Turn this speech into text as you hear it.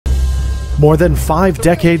More than 5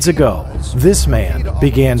 decades ago, this man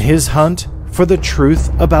began his hunt for the truth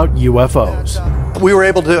about UFOs. We were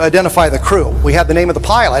able to identify the crew. We had the name of the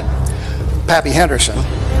pilot, Pappy Henderson,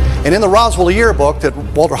 and in the Roswell yearbook that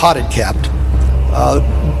Walter Hott had kept,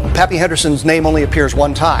 Pappy Henderson's name only appears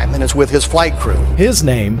one time, and it's with his flight crew. His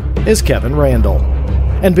name is Kevin Randle,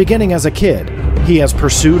 and beginning as a kid, he has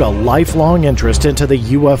pursued a lifelong interest into the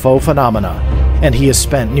UFO phenomena, and he has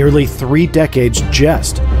spent nearly 3 decades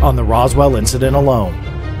just on the Roswell incident alone.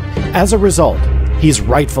 As a result, he's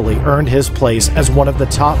rightfully earned his place as one of the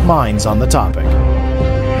top minds on the topic.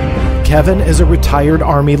 Kevin is a retired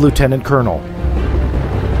Army lieutenant colonel.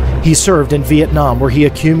 He served in Vietnam, where he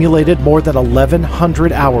accumulated more than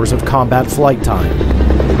 1,100 hours of combat flight time.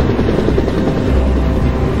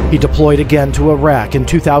 He deployed again to Iraq in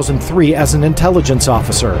 2003 as an intelligence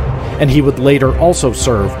officer, and he would later also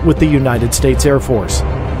serve with the United States Air Force.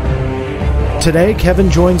 Today,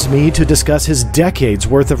 Kevin joins me to discuss his decades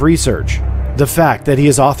worth of research, the fact that he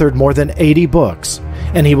has authored more than 80 books,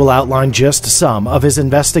 and he will outline just some of his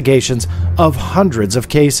investigations of hundreds of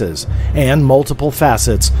cases and multiple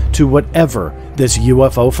facets to whatever this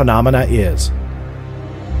UFO phenomena is.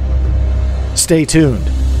 Stay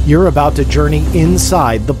tuned. You're about to journey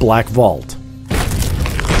inside the Black Vault.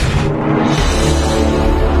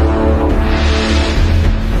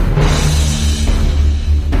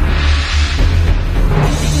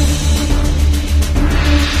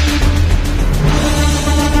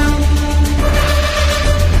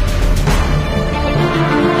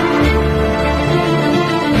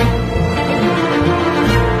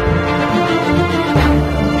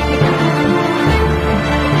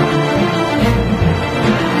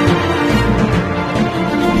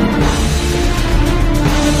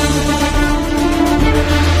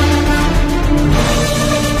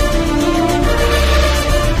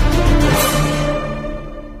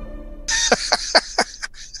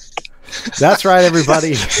 That's right,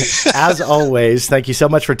 everybody. As always, thank you so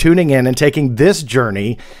much for tuning in and taking this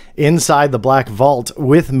journey inside the Black Vault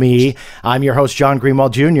with me. I'm your host, John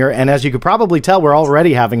Greenewald Jr., and as you could probably tell, we're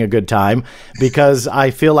already having a good time because I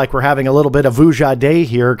feel like we're having a little bit of Vuja Day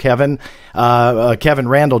here, Kevin. Kevin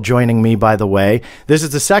Randle joining me, by the way. This is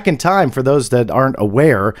the second time, for those that aren't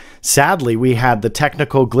aware. Sadly, we had the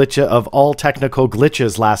technical glitch of all technical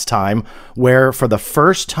glitches last time, where for the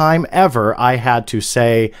first time ever, I had to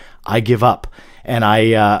say, I give up. And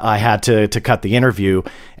I had to cut the interview.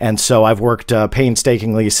 And so I've worked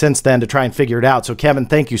painstakingly since then to try and figure it out. So Kevin,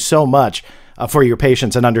 thank you so much for your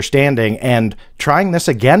patience and understanding and trying this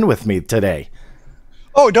again with me today.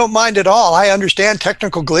 Oh, don't mind at all. I understand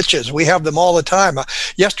technical glitches. We have them all the time.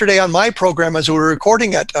 Yesterday on my program, as we were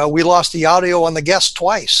recording it, we lost the audio on the guest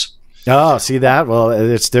twice. Oh, see that? Well,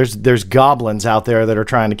 there's goblins out there that are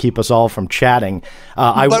trying to keep us all from chatting.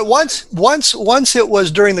 But once it was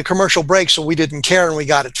during the commercial break, so we didn't care and we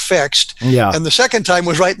got it fixed. Yeah. And the second time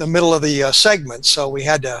was right in the middle of the segment, so we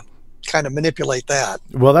had to kind of manipulate that.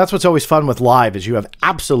 Well, that's what's always fun with live is you have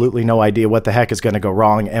absolutely no idea what the heck is going to go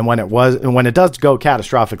wrong, and when it does go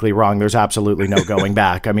catastrophically wrong, there's absolutely no going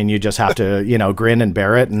back. I mean, you just have to grin and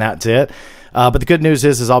bear it, and that's it. But the good news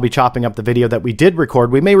is I'll be chopping up the video that we did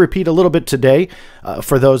record. We may repeat a little bit today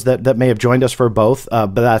for those that may have joined us for both,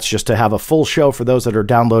 but that's just to have a full show for those that are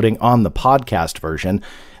downloading on the podcast version.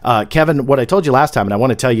 Kevin, what I told you last time, and I want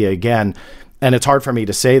to tell you again, and it's hard for me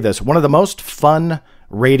to say this, one of the most fun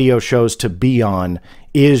radio shows to be on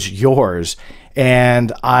is yours.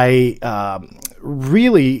 And I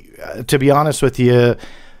really, to be honest with you,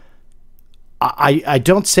 I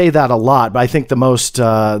don't say that a lot, but I think the most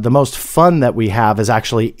fun that we have is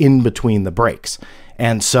actually in between the breaks.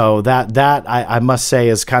 And so that I must say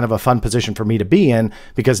is kind of a fun position for me to be in,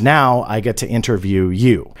 because now I get to interview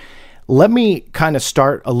you. Let me kind of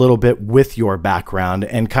start a little bit with your background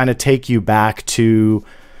and kind of take you back to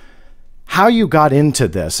how you got into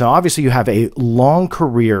this. Now, obviously you have a long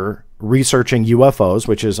career researching UFOs,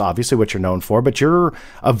 which is obviously what you're known for, but you're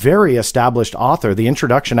a very established author. The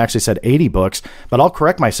introduction actually said 80 books, but I'll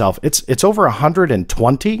correct myself. It's over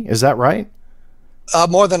 120. Is that right?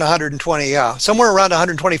 More than 120, yeah. Somewhere around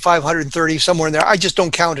 125, 130, somewhere in there. I just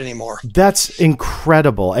don't count anymore. That's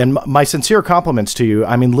incredible. And my sincere compliments to you.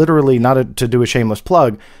 I mean, literally, not to do a shameless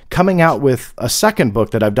plug, coming out with a second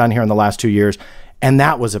book that I've done here in the last 2 years, and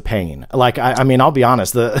that was a pain. Like, I mean, I'll be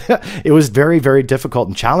honest, it was very, very difficult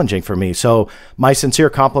and challenging for me. So my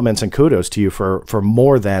sincere compliments and kudos to you for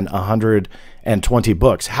more than 120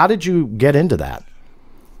 books. How did you get into that?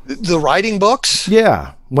 The writing books?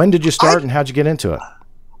 Yeah. When did you start and how'd you get into it?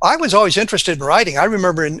 I was always interested in writing. I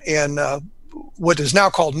remember in what is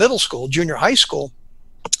now called middle school, junior high school,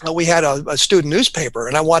 we had a student newspaper,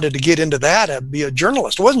 and I wanted to get into that and be a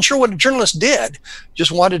journalist. I wasn't sure what a journalist did,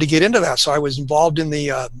 just wanted to get into that. So I was involved in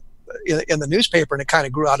the newspaper, and it kind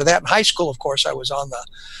of grew out of that. In high school, of course, I was on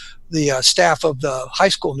the staff of the high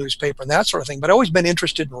school newspaper and that sort of thing. But I've always been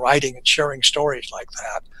interested in writing and sharing stories like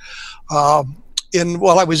that.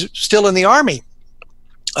 While I was still in the Army,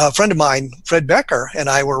 a friend of mine, Fred Becker, and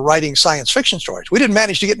I were writing science fiction stories. We didn't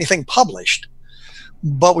manage to get anything published,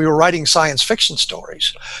 but we were writing science fiction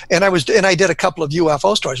stories. And I did a couple of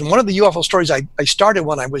UFO stories. And one of the UFO stories I started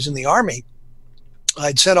when I was in the Army,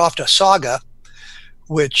 I'd sent off to Saga,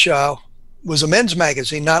 which was a men's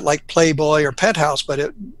magazine, not like Playboy or Penthouse, but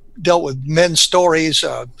it dealt with men's stories,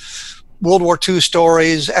 World War II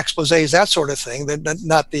stories, exposés, that sort of thing,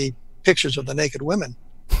 not the pictures of the naked women.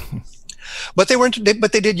 But they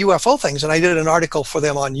did UFO things, and I did an article for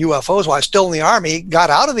them on UFOs while I was still in the Army, got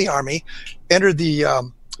out of the Army, entered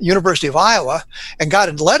the University of Iowa, and got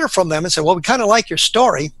a letter from them and said, well, we kind of like your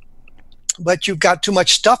story, but you've got too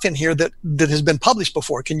much stuff in here that has been published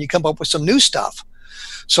before. Can you come up with some new stuff?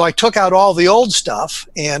 So I took out all the old stuff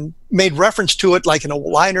and made reference to it like in a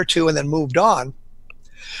line or two, and then moved on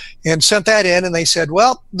and sent that in. And they said,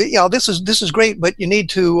 well, this is great, but you need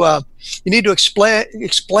to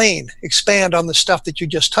expand on the stuff that you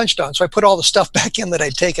just touched on. So I put all the stuff back in that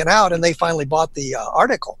I'd taken out, and they finally bought the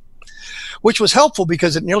article, which was helpful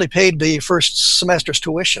because it nearly paid the first semester's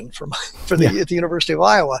tuition at the University of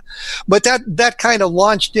Iowa. But that kind of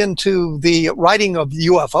launched into the writing of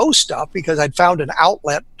UFO stuff, because I'd found an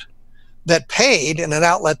outlet that paid and an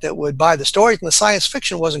outlet that would buy the stories, and the science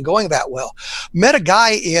fiction wasn't going that well. Met a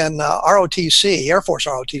guy in ROTC, Air Force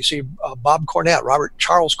ROTC, Bob Cornett, Robert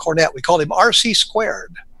Charles Cornett. We called him RC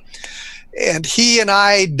squared. And he and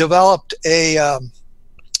I developed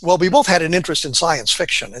we both had an interest in science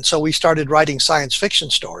fiction, and so we started writing science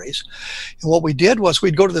fiction stories. And what we did was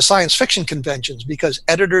we'd go to the science fiction conventions, because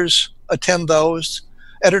editors attend those,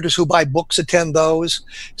 editors who buy books attend those.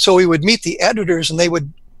 So we would meet the editors, and they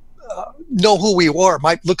would know who we were,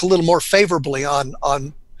 might look a little more favorably on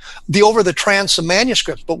the over the transom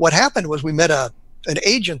manuscripts. But what happened was we met an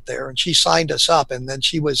agent there, and she signed us up, and then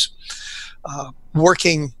she was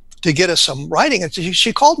working to get us some writing. And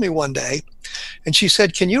she called me one day, and she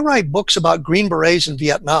said, can you write books about Green Berets in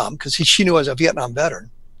Vietnam? Because she knew I was a Vietnam veteran.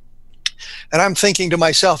 And I'm thinking to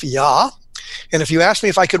myself, yeah. And if you asked me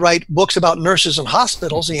if I could write books about nurses in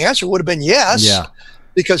hospitals, the answer would have been yes. Yeah.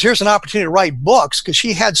 Because here's an opportunity to write books, because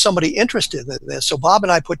she had somebody interested in this. So Bob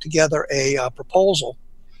and I put together a proposal,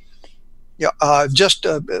 just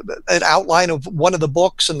an outline of one of the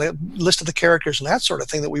books and the list of the characters and that sort of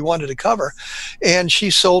thing that we wanted to cover. And she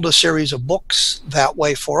sold a series of books that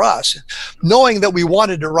way for us, knowing that we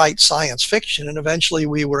wanted to write science fiction. And eventually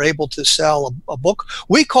we were able to sell a book.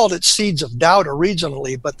 We called it Seeds of Doubt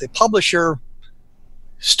originally, but the publisher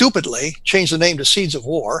stupidly changed the name to Seeds of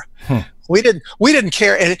War. We didn't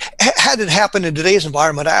care. And had it happened in today's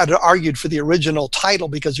environment, I had argued for the original title,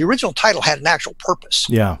 because the original title had an actual purpose.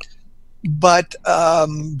 Yeah. But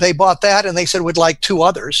they bought that, and they said we'd like 2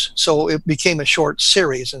 others. So it became a short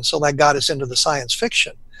series. And so that got us into the science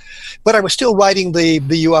fiction. But I was still writing the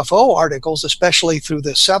UFO articles, especially through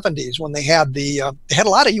the 70s, when they had they had a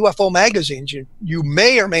lot of UFO magazines. You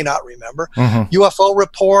may or may not remember. UFO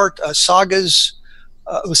Report, Saga's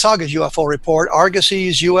UFO Report,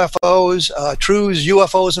 Argos's UFOs, True's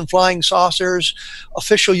UFOs and Flying Saucers,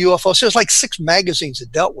 Official UFOs. So there's like 6 magazines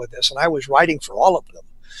that dealt with this, and I was writing for all of them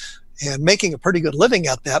and making a pretty good living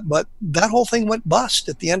at that. But that whole thing went bust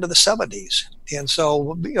at the end of the 70s. And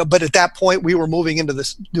so, but at that point, we were moving into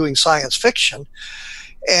this, doing science fiction.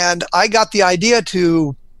 And I got the idea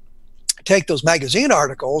to take those magazine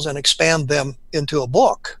articles and expand them into a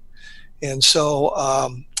book. And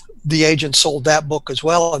so, the agent sold that book as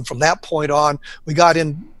well, and from that point on, we got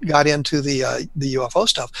into the UFO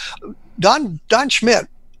stuff. Don Schmidt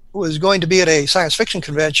was going to be at a science fiction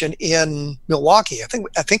convention in Milwaukee. I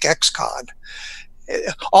think X-Con.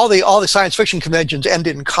 All the science fiction conventions end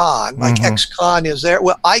in con. Like X-Con is there.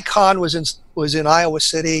 Well, ICON was in Iowa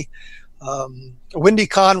City.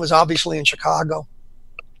 WindyCon was obviously in Chicago.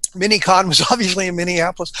 MiniCon was obviously in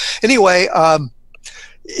Minneapolis. Anyway.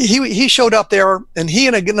 He showed up there, and he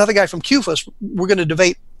and another guy from CUFUS were going to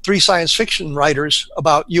debate 3 science fiction writers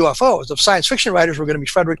about UFOs. The science fiction writers were going to be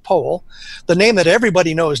Frederick Pohl. The name that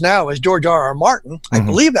everybody knows now is George R.R. Martin. I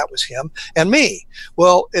believe that was him, and me.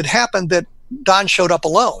 Well, it happened that Don showed up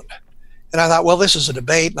alone. And I thought, well, this is a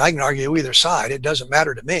debate, and I can argue either side. It doesn't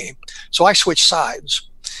matter to me. So I switched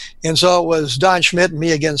sides. And so it was Don Schmidt and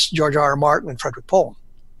me against George R.R. Martin and Frederick Pohl.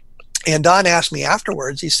 And Don asked me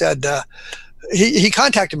afterwards, he said, he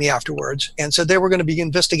contacted me afterwards and said they were going to be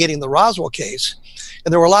investigating the Roswell case,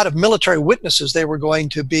 and there were a lot of military witnesses they were going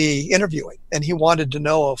to be interviewing, and he wanted to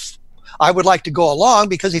know if I would like to go along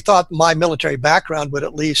because he thought my military background would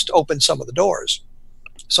at least open some of the doors.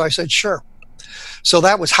 So I said, sure. So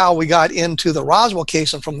that was how we got into the Roswell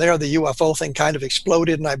case, and from there the UFO thing kind of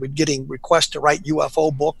exploded, and I was getting requests to write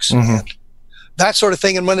UFO books and that sort of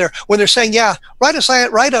thing. And when they're saying, yeah, write a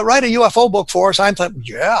UFO book for us, I'm thinking,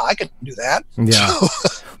 yeah, I can do that. Yeah.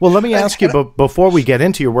 Well, let me ask you, but before we get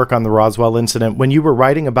into your work on the Roswell incident, when you were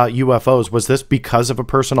writing about UFOs, was this because of a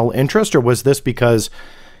personal interest, or was this because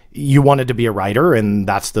you wanted to be a writer and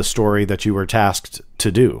that's the story that you were tasked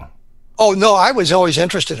to do? Oh, no, I was always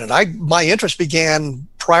interested in it. My interest began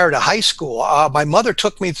prior to high school. My mother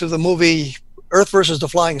took me to the movie Earth versus the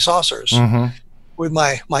Flying Saucers with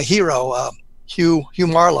my hero, Hugh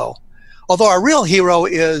Marlowe. Although our real hero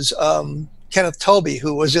is Kenneth Tobey,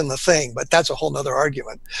 who was in The Thing, but that's a whole nother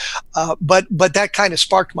argument. But that kind of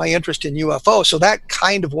sparked my interest in UFO. So that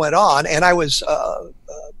kind of went on, and I was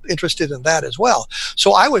interested in that as well.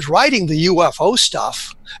 So I was writing the UFO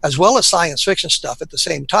stuff as well as science fiction stuff at the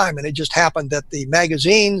same time, and it just happened that the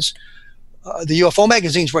magazines, the UFO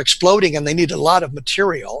magazines, were exploding, and they needed a lot of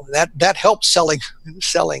material. That helped selling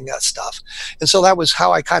stuff, and so that was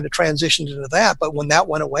how I kind of transitioned into that. But when that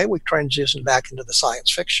went away, we transitioned back into the science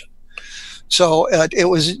fiction. So it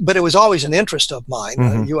was always an interest of mine.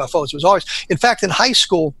 UFOs was always. In fact, in high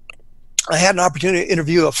school, I had an opportunity to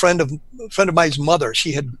interview a friend of mine's mother.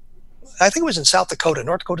 She had, I think it was in South Dakota,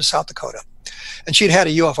 North Dakota, South Dakota, and she'd had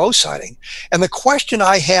a UFO sighting. And the question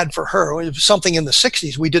I had for her was something in the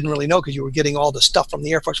 60s. We didn't really know because you were getting all the stuff from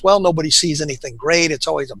the Air Force. Well, nobody sees anything great. It's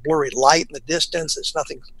always a blurry light in the distance. There's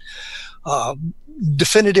nothing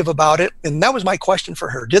definitive about it. And that was my question for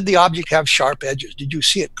her. Did the object have sharp edges? Did you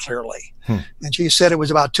see it clearly? And she said it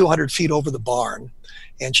was about 200 feet over the barn.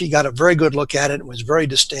 And she got a very good look at it. It was very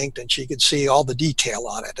distinct, and she could see all the detail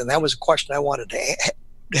on it. And that was a question I wanted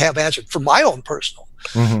to have answered for my own personal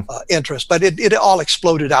interest. But it all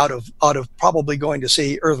exploded out of probably going to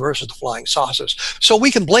see Earth versus the Flying Saucers. So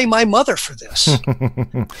we can blame my mother for this.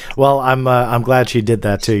 Well, I'm glad she did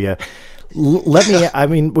that to you. Let me, I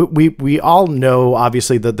mean, we all know,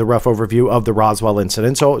 obviously, the rough overview of the Roswell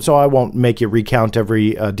incident, so I won't make you recount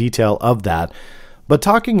every detail of that. But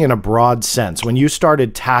talking in a broad sense, when you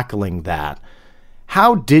started tackling that,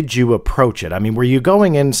 how did you approach it? I mean, were you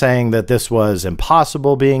going in saying that this was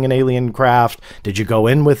impossible being an alien craft? Did you go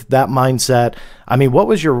in with that mindset? I mean, what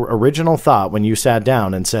was your original thought when you sat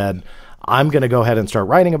down and said, I'm going to go ahead and start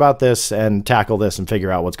writing about this and tackle this and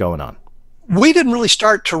figure out what's going on? We didn't really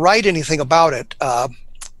start to write anything about it.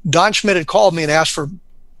 Don Schmidt had called me and asked for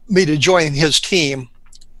me to join his team.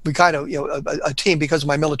 We kind of, a team because of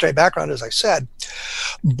my military background, as I said.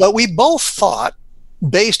 But we both thought,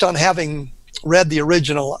 based on having read the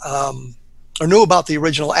original, or knew about the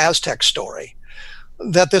original Aztec story,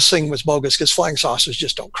 that this thing was bogus because flying saucers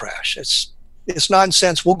just don't crash. It's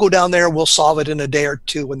nonsense. We'll go down there, we'll solve it in a day or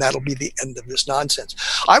two, and that'll be the end of this nonsense.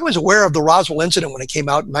 I was aware of the Roswell incident when it came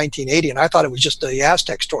out in 1980, and I thought it was just the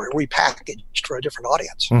Aztec story repackaged for a different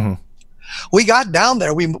audience. We got down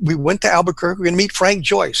there. We went to Albuquerque. We're going to meet Frank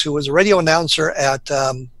Joyce, who was a radio announcer at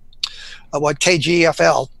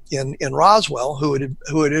KGFL in Roswell, who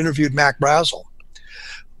had interviewed Mac Brazel.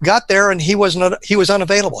 Got there, and he was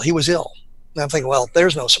unavailable. He was ill. And I'm thinking, well,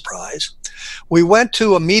 there's no surprise. We went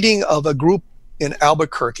to a meeting of a group in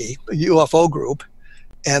Albuquerque, a UFO group,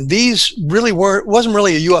 and these really wasn't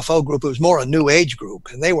really a UFO group. It was more a New Age group,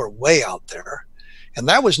 and they were way out there, and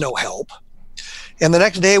that was no help. And the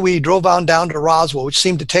next day we drove on down to Roswell, which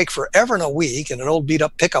seemed to take forever and a week, in an old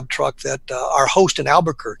beat-up pickup truck that our host in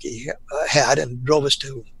Albuquerque had, and drove us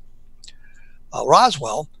to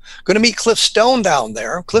Roswell. Going to meet Cliff Stone down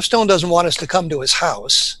there. Cliff Stone doesn't want us to come to his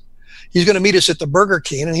house. He's going to meet us at the Burger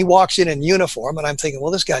King, and he walks in uniform, and I'm thinking,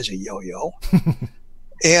 well, this guy's a yo-yo.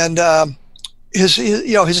 And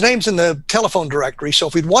his name's in the telephone directory, so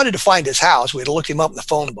if we'd wanted to find his house, we'd have looked him up in the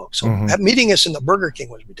phone book. So that meeting us in the Burger King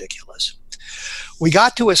was ridiculous. We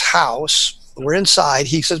got to his house. We're inside.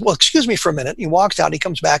 He says, well, excuse me for a minute. He walks out. He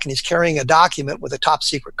comes back, and he's carrying a document with a top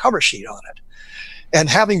secret cover sheet on it. And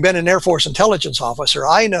having been an Air Force intelligence officer,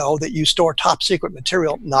 I know that you store top secret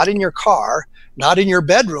material not in your car, not in your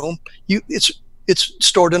bedroom. It's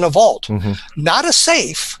stored in a vault, not a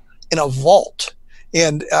safe, in a vault.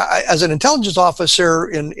 And as an intelligence officer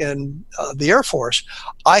in the Air Force,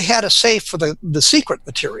 I had a safe for the secret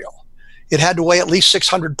material. It had to weigh at least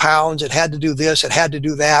 600 pounds. It had to do this. It had to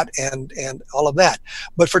do that, and all of that.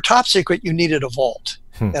 But for top secret, you needed a vault.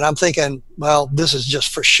 And I'm thinking, well, this is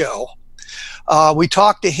just for show. We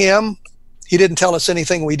talked to him. He didn't tell us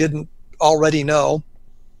anything we didn't already know.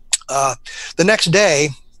 The next day,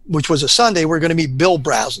 which was a Sunday, we're going to meet Bill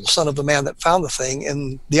Brazel, son of the man that found the thing,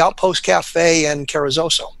 in the Outpost Cafe in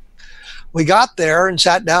Carrizozo. We got there and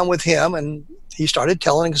sat down with him, and he started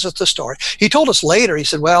telling us the story. He told us later, he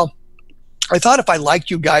said, well, I thought if I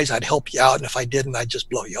liked you guys, I'd help you out, and if I didn't, I'd just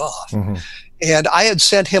blow you off. Mm-hmm. And I had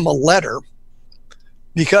sent him a letter,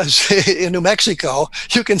 because in New Mexico,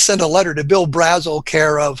 you can send a letter to Bill Brazel,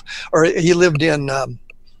 or he lived in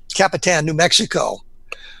Capitan, New Mexico.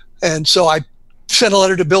 And so I sent a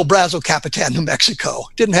letter to Bill Brazel, Capitan, New Mexico.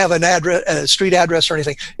 Didn't have an address, a street address or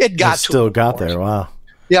anything. It got to still got there. Wow.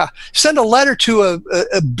 Yeah. Send a letter to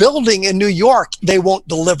a building in New York, they won't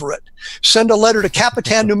deliver it. Send a letter to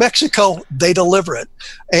Capitan, New Mexico, they deliver it.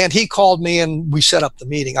 And he called me and we set up the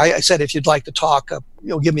meeting. I said, if you'd like to talk,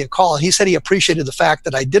 give me a call. And he said he appreciated the fact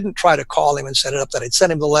that I didn't try to call him and set it up, that I'd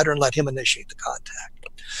send him the letter and let him initiate the contact.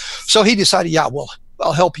 So he decided, yeah, well,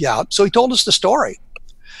 I'll help you out. So he told us the story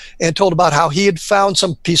and told about how he had found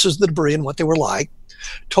some pieces of the debris and what they were like.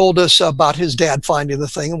 Told us about his dad finding the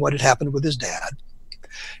thing and what had happened with his dad.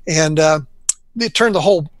 And it turned the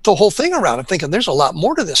whole thing around. I'm thinking there's a lot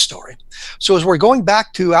more to this story. So as we're going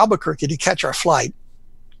back to Albuquerque to catch our flight,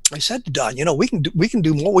 I said to Don, we can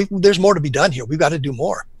do more. There's more to be done here. We've got to do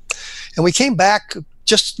more. And we came back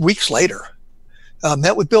just weeks later,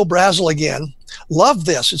 met with Bill Brazel again. Loved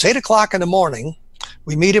this. It's 8 o'clock in the morning.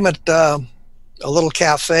 We meet him at a little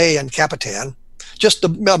cafe in Capitan, just a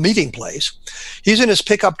meeting place. He's in his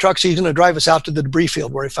pickup truck, so he's going to drive us out to the debris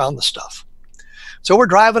field where he found the stuff. So we're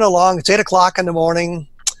driving along. It's 8 o'clock in the morning,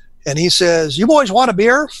 and he says, "You boys want a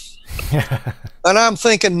beer?" And I'm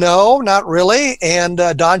thinking, no, not really. And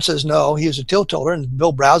Don says, no, he was a teetotaler, and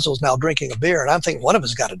Bill Brazel's now drinking a beer. And I'm thinking, one of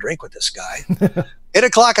us got to drink with this guy. 8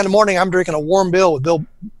 o'clock in the morning, I'm drinking a warm beer with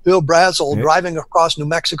Bill Brazel, driving across New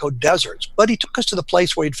Mexico deserts. But he took us to the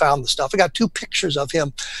place where he'd found the stuff. I got 2 pictures of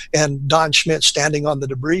him and Don Schmidt standing on the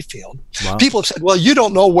debris field. Wow. People have said, well, you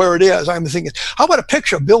don't know where it is. I'm thinking, how about a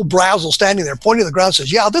picture of Bill Brazel standing there pointing to the ground and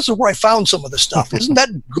says, yeah, this is where I found some of the stuff. Isn't that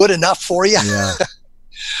good enough for you? Yeah.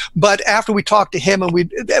 But after we talked to him,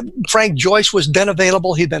 and Frank Joyce was then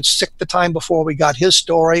available. He'd been sick the time before we got his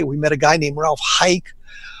story. We met a guy named Ralph Hike,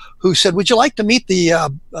 who said, would you like to meet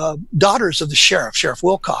the daughters of the sheriff, Sheriff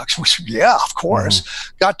Wilcox? We said, yeah, of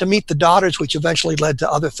course. Got to meet the daughters, which eventually led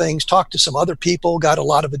to other things, talked to some other people, got a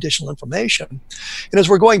lot of additional information. And as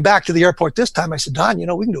we're going back to the airport this time, I said, Don,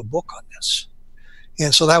 we can do a book on this.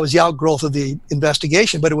 And so that was the outgrowth of the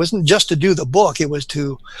investigation. But it wasn't just to do the book. It was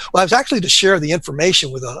actually to share the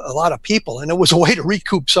information with a lot of people. And it was a way to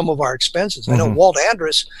recoup some of our expenses. I know Walt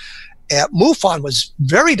Andrus at MUFON was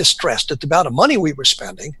very distressed at the amount of money we were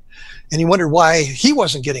spending. And he wondered why he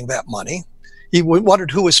wasn't getting that money. He wondered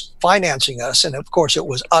who was financing us. And of course, it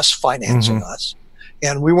was us financing us.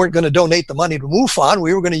 And we weren't going to donate the money to MUFON.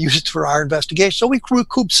 We were going to use it for our investigation. So we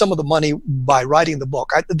recouped some of the money by writing the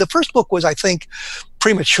book. The first book was, I think,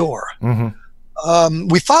 premature.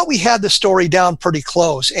 We thought we had the story down pretty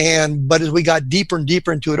close. But as we got deeper and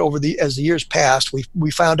deeper into it as the years passed, we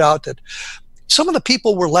found out that some of the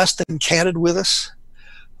people were less than candid with us.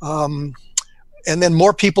 And then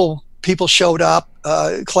more people showed up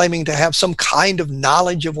claiming to have some kind of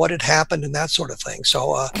knowledge of what had happened and that sort of thing.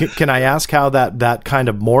 So can I ask how that kind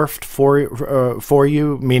of morphed for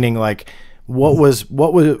you? Meaning, like, what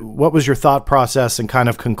was your thought process and kind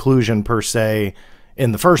of conclusion per se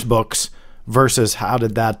in the first books versus how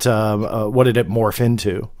did that what did it morph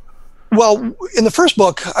into? Well, in the first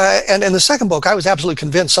book and in the second book, I was absolutely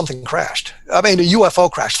convinced something crashed. I mean, a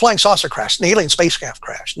UFO crashed, flying saucer crashed, an alien spacecraft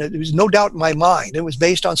crashed. And there was no doubt in my mind. It was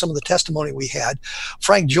based on some of the testimony we had.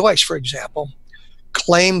 Frank Joyce, for example,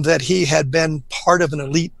 claimed that he had been part of an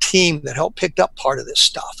elite team that helped pick up part of this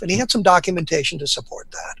stuff. And he had some documentation to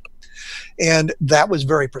support that. And that was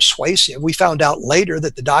very persuasive. We found out later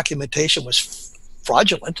that the documentation was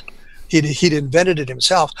fraudulent. He'd invented it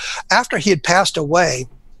himself. After he had passed away,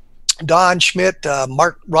 Don Schmidt,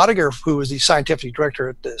 Mark Rodiger, who was the scientific director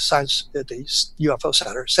at the UFO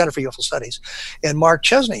Center for UFO Studies, and Mark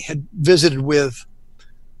Chesney had visited with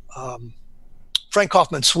Frank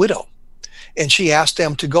Kaufman's widow, and she asked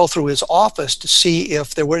them to go through his office to see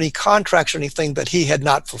if there were any contracts or anything that he had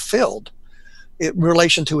not fulfilled in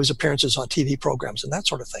relation to his appearances on TV programs and that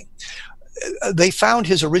sort of thing. They found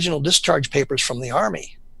his original discharge papers from the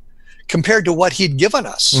Army compared to what he'd given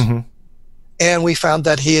us. And we found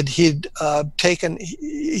that he'd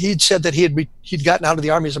said that he'd gotten out of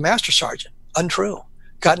the Army as a master sergeant. Untrue.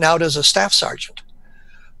 Gotten out as a staff sergeant.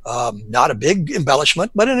 Not a big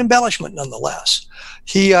embellishment, but an embellishment nonetheless.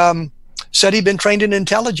 He said he'd been trained in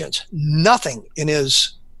intelligence. Nothing in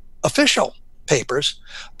his official papers,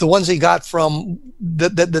 the ones he got from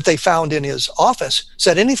that they found in his office,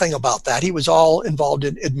 said anything about that. He was all involved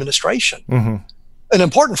in administration. An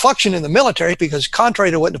important function in the military, because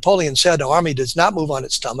contrary to what Napoleon said, the army does not move on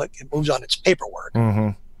its stomach, it moves on its paperwork.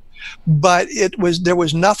 But there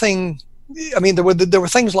was nothing. I mean, there were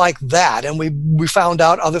things like that, and we found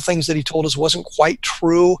out other things that he told us wasn't quite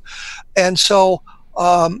true. And so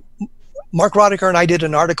Mark Rodiker and I did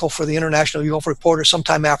an article for the International UFO Reporter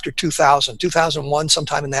sometime after 2001,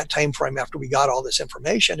 sometime in that time frame after we got all this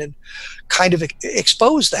information, and kind of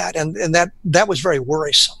exposed that, and that was very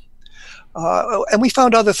worrisome. And we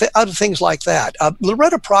found other things like that.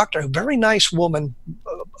 Loretta Proctor, a very nice woman,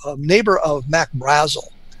 a neighbor of Mac Brazel,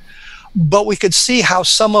 but we could see how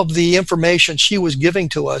some of the information she was giving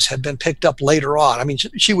to us had been picked up later on. I mean,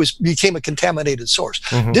 she became a contaminated source.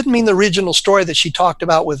 Didn't mean the original story that she talked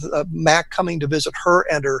about with Mac coming to visit her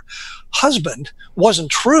and her husband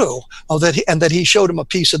wasn't true, and that he showed him a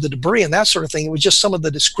piece of the debris and that sort of thing. It was just some of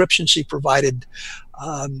the description she provided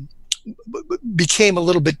became a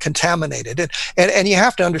little bit contaminated. And you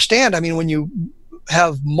have to understand, I mean, when you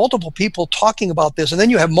have multiple people talking about this, and then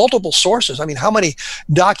you have multiple sources. I mean, how many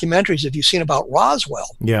documentaries have you seen about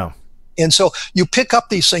Roswell? Yeah. And so you pick up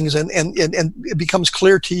these things, and it becomes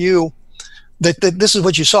clear to you that this is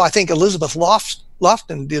what you saw. I think Elizabeth Loftus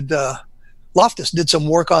did some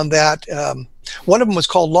work on that. One of them was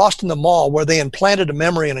called Lost in the Mall, where they implanted a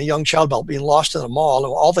memory in a young child about being lost in the mall.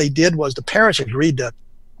 And all they did was the parents agreed to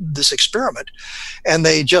this experiment. And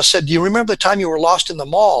they just said, do you remember the time you were lost in the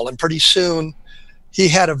mall? And pretty soon he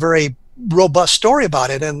had a very robust story about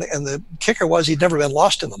it. And the kicker was he'd never been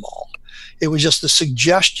lost in the mall. It was just the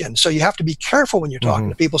suggestion. So you have to be careful when you're talking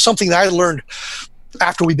to people, something that I learned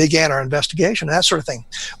after we began our investigation, that sort of thing.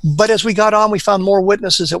 But as we got on, we found more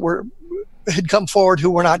witnesses that had come forward who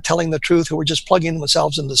were not telling the truth, who were just plugging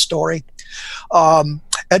themselves into the story.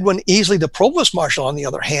 Edwin Easley, the provost marshal, on the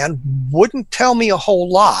other hand, wouldn't tell me a whole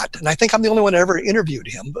lot. And I think I'm the only one that ever interviewed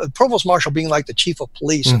him. Provost marshal being like the chief of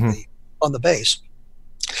police on the base.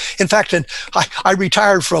 In fact, I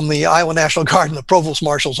retired from the Iowa National Guard in the provost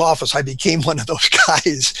marshal's office. I became one of those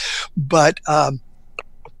guys. But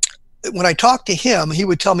when I talked to him, he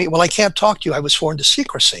would tell me, well, I can't talk to you. I was sworn to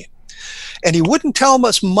secrecy. And he wouldn't tell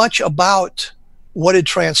us much about what had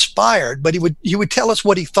transpired, but he would tell us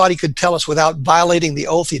what he thought he could tell us without violating the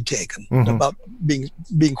oath he'd taken about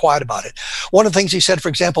being quiet about it. One of the things he said, for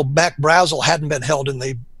example, Mac Brazel hadn't been held in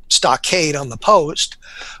the stockade on the post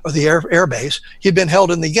or the air base. He'd been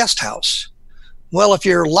held in the guest house. Well, if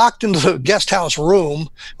you're locked into the guest house room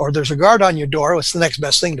or there's a guard on your door, it's the next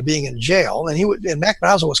best thing to being in jail. And Mac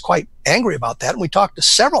Brazel was quite angry about that. And we talked to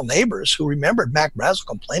several neighbors who remembered Mac Brazel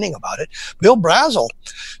complaining about it. Bill Brazel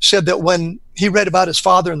said that when he read about his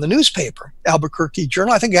father in the newspaper, Albuquerque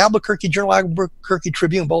Journal, I think Albuquerque Journal, Albuquerque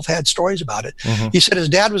Tribune, both had stories about it. He said his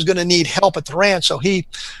dad was going to need help at the ranch, so he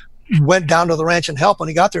went down to the ranch and helped. When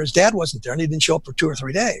he got there, his dad wasn't there, and he didn't show up for 2 or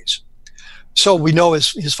 3 days. So we know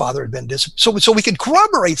his father had been disappeared. So we could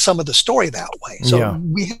corroborate some of the story that way. So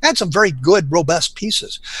we had some very good, robust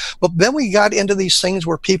pieces. But then we got into these things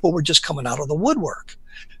where people were just coming out of the woodwork,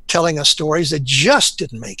 telling us stories that just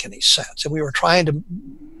didn't make any sense. And we were trying to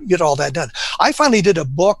get all that done. I finally did a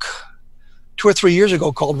book 2 or 3 years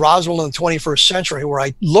ago called Roswell in the 21st Century, where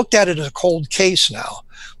I looked at it as a cold case now,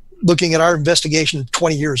 looking at our investigation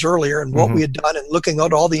 20 years earlier and what we had done, and looking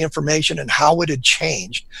at all the information and how it had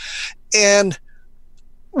changed. And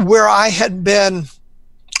where I had been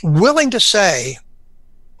willing to say,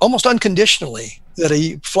 almost unconditionally, that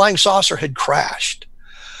a flying saucer had crashed,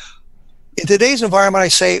 in today's environment, I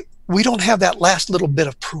say, we don't have that last little bit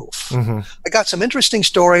of proof. I got some interesting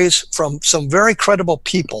stories from some very credible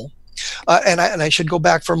people. And I should go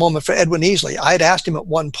back for a moment for Edwin Easley. I had asked him at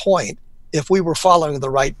one point if we were following the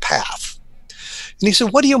right path. And he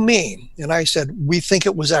said, what do you mean? And I said, we think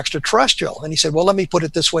it was extraterrestrial. And he said, well, let me put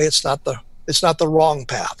it this way. It's not the wrong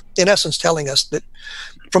path. In essence, telling us that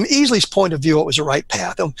from Easley's point of view, it was the right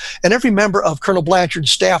path. And every member of Colonel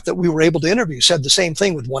Blanchard's staff that we were able to interview said the same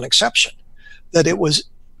thing with one exception, that it was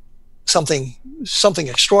something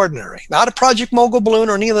extraordinary. Not a Project Mogul balloon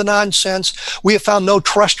or any of the nonsense. We have found no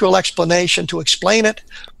terrestrial explanation to explain it.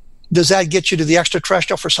 Does that get you to the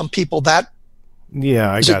extraterrestrial? For some people, that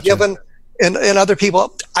is a given. And other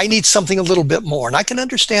people, I need something a little bit more. And I can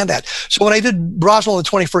understand that. So when I did Roswell in the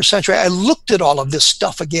 21st Century, I looked at all of this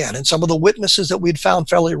stuff again. And some of the witnesses that we'd found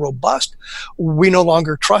fairly robust, we no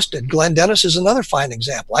longer trusted. Glenn Dennis is another fine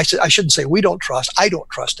example. I shouldn't say we don't trust. I don't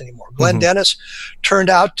trust anymore. Glenn Dennis turned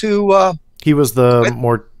out to... he was the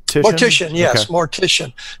mortician? Mortician, yes, okay.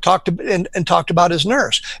 Mortician. Talked about his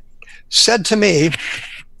nurse. Said to me,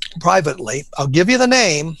 privately. I'll give you the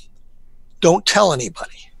name. Don't tell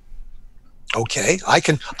anybody. Okay, I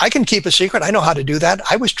can keep a secret. I know how to do that.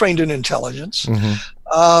 I was trained in intelligence.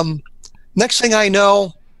 Next thing I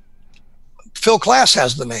know, Phil Klass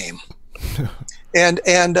has the name.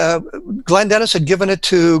 And Glenn Dennis had given it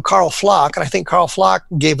to Carl Flock, and I think Carl Flock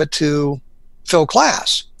gave it to Phil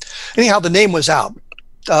Klass. Anyhow, the name was out.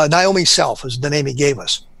 Naomi Self was the name he gave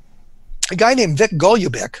us. A guy named Vic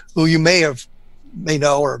Golubic, who you may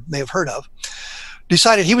know or may have heard of,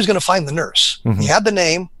 decided he was going to find the nurse. He had the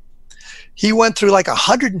name. He went through like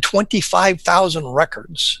 125,000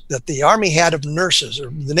 records that the Army had of nurses, or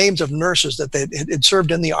the names of nurses that they had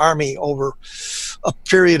served in the Army over a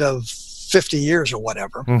period of 50 years or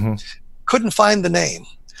whatever. Couldn't find the name.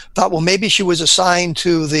 Thought, well, maybe she was assigned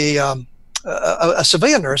to the a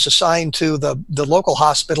civilian nurse assigned to the local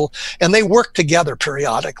hospital, and they worked together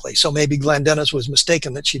periodically. So maybe Glenn Dennis was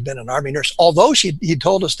mistaken that she'd been an Army nurse, although he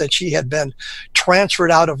told us that she had been transferred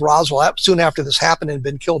out of Roswell soon after this happened and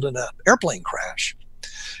been killed in an airplane crash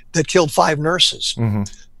that killed 5 nurses.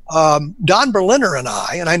 Don Berliner and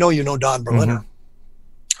I know you know Don Berliner,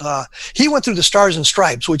 he went through the Stars and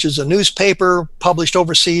Stripes, which is a newspaper published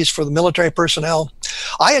overseas for the military personnel.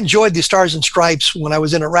 I enjoyed the Stars and Stripes when I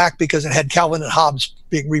was in Iraq because it had Calvin and Hobbes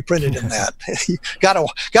being reprinted in that. gotta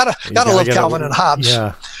love Calvin and Hobbes.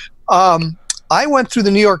 Yeah. I went through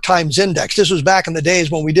the New York Times Index. This was back in the days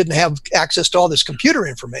when we didn't have access to all this computer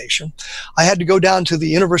information. I had to go down to the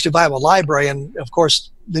University of Iowa Library, and of course,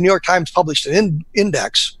 the New York Times published an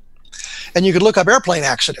index, and you could look up airplane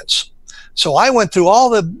accidents. So I went through all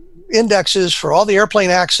the indexes for all the airplane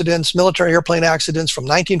accidents, military airplane accidents from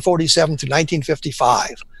 1947 to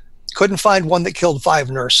 1955. Couldn't find one that killed 5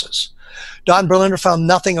 nurses. Don Berliner found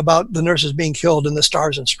nothing about the nurses being killed in the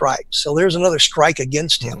Stars and Stripes. So there's another strike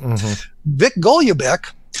against him. Vic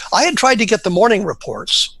Golubic, I had tried to get the morning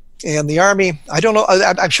reports. And the Army, I don't know,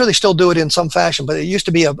 I'm sure they still do it in some fashion, but it used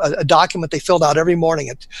to be a document they filled out every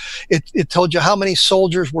morning. It told you how many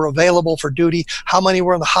soldiers were available for duty, how many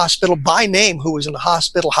were in the hospital by name, who was in the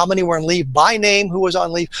hospital, how many were on leave by name, who was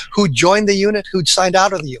on leave, who joined the unit, who'd signed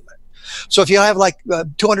out of the unit. So if you have like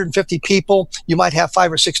 250 people, you might have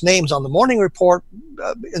 5 or 6 names on the morning report,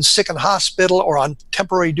 sick in hospital or on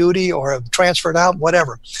temporary duty or have transferred out,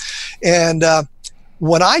 whatever. And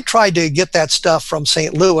when I tried to get that stuff from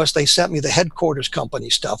St. Louis, they sent me the headquarters company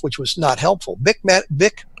stuff, which was not helpful. Vic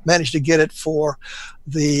managed to get it for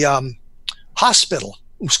the hospital,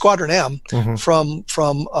 Squadron M, from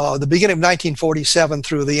the beginning of 1947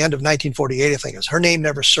 through the end of 1948, I think it was. Her name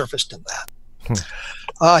never surfaced in that.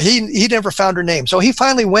 He never found her name. So he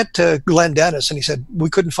finally went to Glenn Dennis and he said, we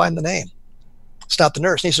couldn't find the name. It's not the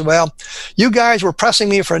nurse. And he said, well, you guys were pressing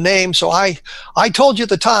me for a name, so I told you at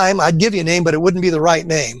the time I'd give you a name, but it wouldn't be the right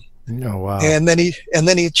name. Oh, wow. And then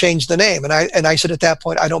he changed the name. And I said at that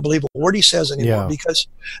point, I don't believe a word he says anymore, because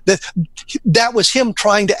that was him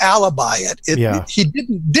trying to alibi it. He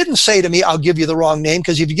didn't say to me, I'll give you the wrong name,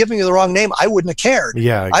 because if you give me the wrong name, I wouldn't have cared.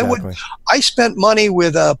 Yeah, exactly. I spent money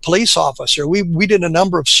with a police officer. We did a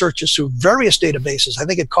number of searches through various databases. I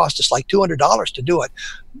think it cost us like $200 to do it.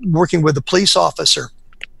 Working with a police officer,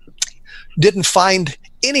 didn't find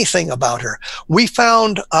anything about her. We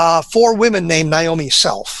found 4 women named Naomi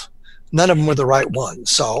Self. None of them were the right ones.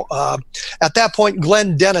 So at that point,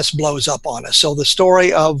 Glenn Dennis blows up on us. So the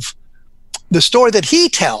story that he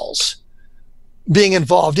tells being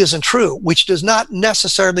involved isn't true, which does not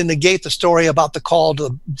necessarily negate the story about the call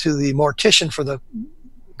to the mortician for the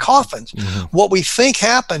coffins. What we think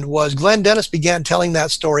happened was Glenn Dennis began telling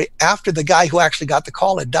that story after the guy who actually got the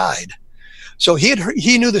call had died. So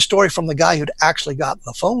he knew the story from the guy who'd actually gotten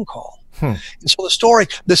the phone call. And so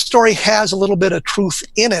the story has a little bit of truth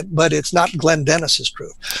in it, but it's not Glenn Dennis's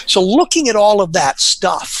truth. So looking at all of that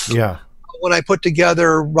stuff, when I put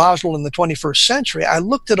together Roswell in the 21st century, I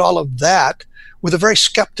looked at all of that with a very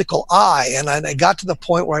skeptical eye. And I got to the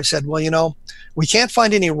point where I said, well, you know, we can't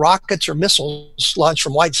find any rockets or missiles launched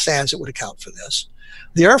from White Sands that would account for this.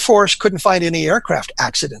 The Air Force couldn't find any aircraft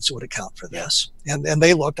accidents that would account for this. And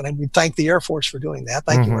they looked, and we thank the Air Force for doing that.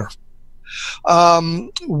 Thank you, Air Force.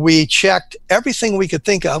 We checked everything we could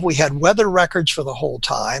think of. We had weather records for the whole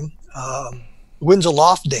time, winds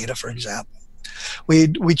aloft data, for example.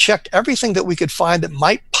 We checked everything that we could find that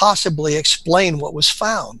might possibly explain what was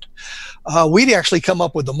found. We'd actually come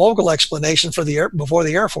up with the mogul explanation for before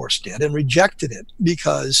the Air Force did, and rejected it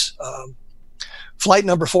because flight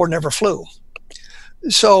number 4 never flew.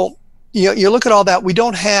 So you look at all that. We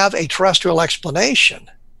don't have a terrestrial explanation.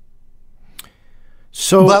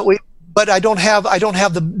 So, but but I don't have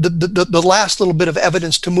the last little bit of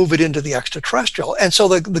evidence to move it into the extraterrestrial. And so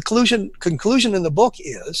the conclusion in the book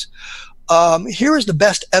is, here is the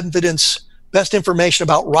best evidence, best information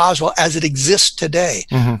about Roswell as it exists today.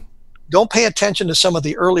 Mm-hmm. Don't pay attention to some of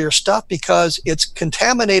the earlier stuff because it's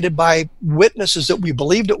contaminated by witnesses that we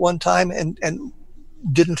believed at one time and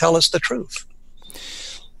didn't tell us the truth.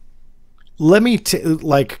 Let me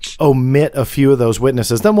omit a few of those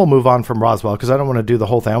witnesses. Then we'll move on from Roswell because I don't want to do the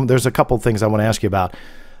whole thing. There's a couple of things I want to ask you about.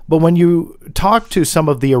 But when you talk to some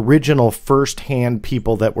of the original firsthand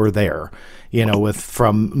people that were there,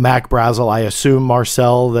 from Mac Brazel, I assume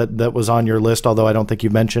Marcel that was on your list, although I don't think you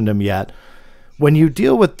mentioned him yet. When you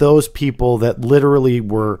deal with those people that literally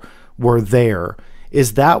were there,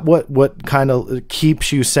 is that what kind of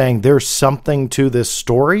keeps you saying there's something to this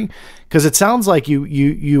story? Because it sounds like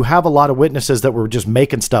you have a lot of witnesses that were just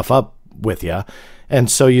making stuff up with you,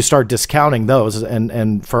 and so you start discounting those,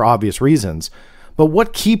 and for obvious reasons. But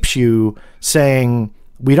what keeps you saying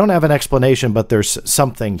we don't have an explanation, but there's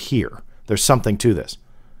something here? There's something to this.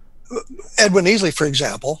 Edwin Easley, for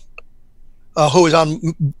example, who was on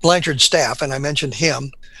Blanchard's staff, and I mentioned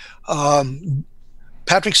him.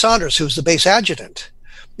 Patrick Saunders, who's the base adjutant,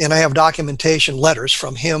 and I have documentation letters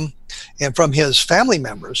from him and from his family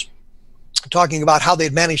members talking about how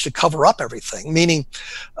they'd managed to cover up everything. Meaning,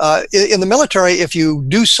 in the military, if you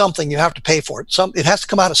do something, you have to pay for it. It has to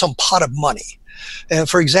come out of some pot of money. And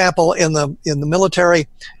for example, in the military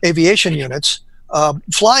aviation units,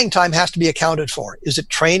 flying time has to be accounted for. Is it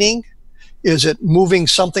training? Is it moving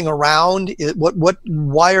something around?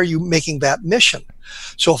 Why are you making that mission?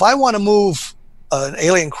 So if I want to move an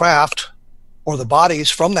alien craft or the bodies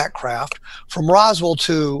from that craft from Roswell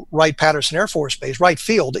to Wright-Patterson Air Force Base, Wright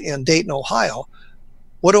Field in Dayton, Ohio,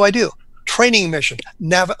 what do? Training mission,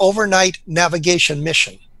 overnight navigation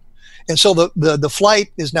mission. And so the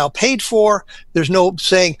flight is now paid for. There's no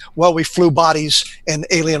saying, well, we flew bodies and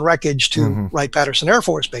alien wreckage to Wright-Patterson Air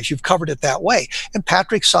Force Base. You've covered it that way. And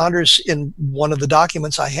Patrick Saunders, in one of the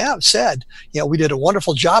documents I have, said, we did a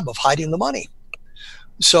wonderful job of hiding the money.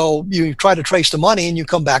 So you try to trace the money and you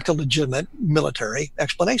come back to legitimate military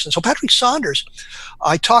explanation. So Patrick Saunders,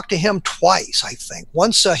 I talked to him twice, I think.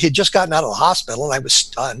 Once he'd just gotten out of the hospital and I was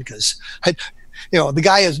stunned because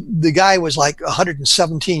the guy was like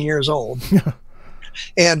 117 years old.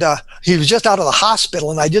 And he was just out of the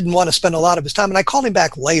hospital, and I didn't want to spend a lot of his time. And I called him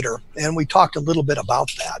back later, and we talked a little bit about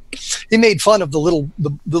that. He made fun of the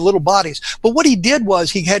little bodies, but what he did was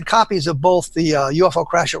he had copies of both the UFO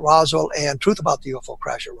crash at Roswell and Truth About the UFO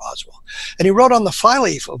Crash at Roswell, and he wrote on the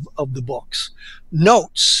flyleaf of the books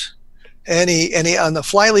notes. And he on the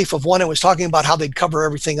flyleaf of one, it was talking about how they'd cover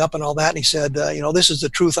everything up and all that. And he said, this is the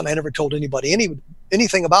truth, and I never told anybody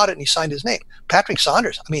anything about it. And he signed his name, Patrick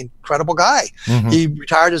Saunders. I mean, credible guy. Mm-hmm. He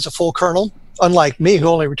retired as a full colonel, unlike me, who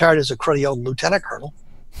only retired as a cruddy old lieutenant colonel.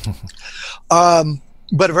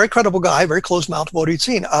 But a very credible guy, very close-mouthed what he'd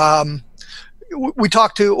seen. We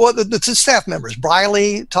talked to the staff members.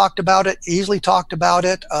 Briley talked about it. Easley talked about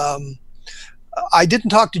it. I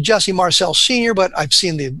didn't talk to Jesse Marcel Sr., but I've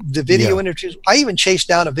seen the video interviews. I even chased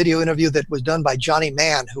down a video interview that was done by Johnny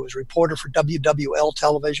Mann, who was a reporter for WWL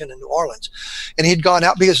television in New Orleans. And he'd gone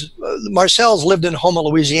out because Marcel's lived in Houma,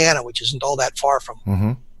 Louisiana, which isn't all that far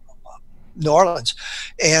from New Orleans.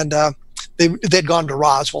 And they'd gone to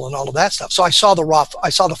Roswell and all of that stuff. So I saw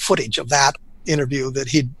the footage of that interview that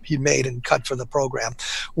he'd made and cut for the program,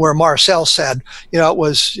 where Marcel said, it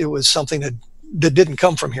was something that didn't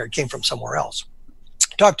come from here. It came from somewhere else.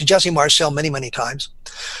 Talked to Jesse Marcel many, many times.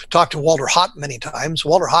 Talked to Walter Hott many times.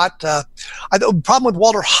 Walter Hott, the problem with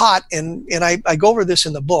Walter Hott, and I go over this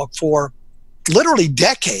in the book, for literally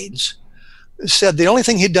decades, said the only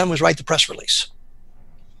thing he'd done was write the press release.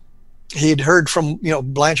 He'd heard from,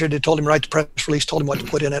 Blanchard had told him to write the press release, told him what to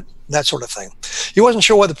put in it, that sort of thing. He wasn't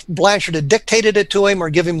sure whether Blanchard had dictated it to him or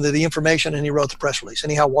give him the information, and he wrote the press release.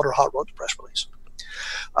 Anyhow, Walter Hott wrote the press release.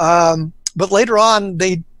 But later on,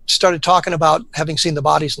 they started talking about having seen the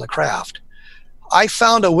bodies in the craft. I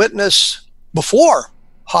found a witness before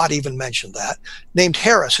Hott even mentioned that, named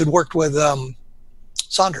Harris, who'd worked with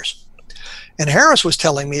Saunders. And Harris was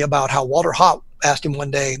telling me about how Walter Hott asked him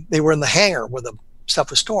one day, they were in the hangar where the stuff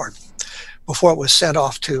was stored before it was sent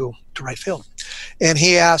off to Wright Field. And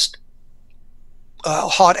he asked,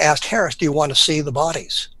 Hott asked Harris, do you want to see the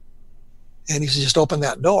bodies? And he said, just open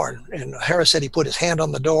that door. And Harris said he put his hand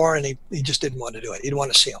on the door and he just didn't want to do it. He didn't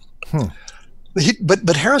want to see them.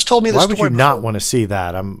 But Harris told me this story. Why would you not want to see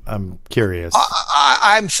that? I'm curious.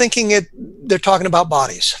 I'm thinking they're talking about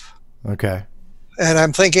bodies. Okay. And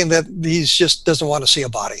I'm thinking that he just doesn't want to see a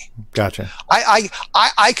body. Gotcha.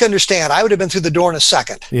 I can understand. I would have been through the door in a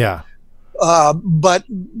second. Yeah.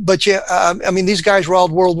 But yeah, I mean, these guys were all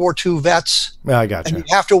World War II vets. Yeah, I got you. And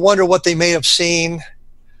you have to wonder what they may have seen.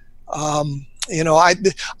 You know,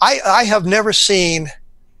 I have never seen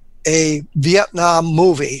a Vietnam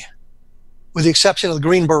movie, with the exception of the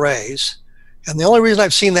Green Berets. And the only reason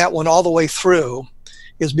I've seen that one all the way through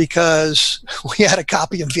is because we had a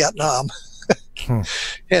copy of Vietnam.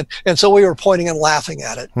 and so we were pointing and laughing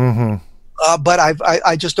at it. But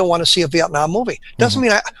I just don't want to see a Vietnam movie. Doesn't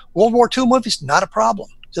mean World War II movies, not a problem.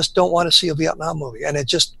 Just don't want to see a Vietnam movie. And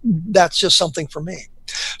that's just something for me.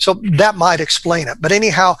 So that might explain it. But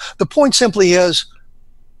anyhow, the point simply is,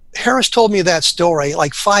 Harris told me that story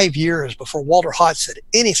like 5 years before Walter Haut said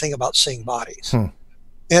anything about seeing bodies.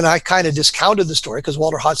 And I kind of discounted the story because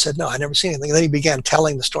Walter Haut said, no, I never seen anything. And then he began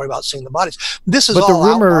telling the story about seeing the bodies. This is all the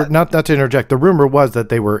rumor, outlined. not to interject, the rumor was that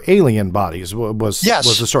they were alien bodies was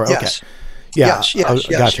the story. Yes. Okay. Yeah.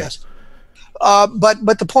 Yes.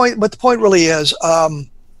 But the point really is,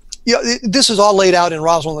 this is all laid out in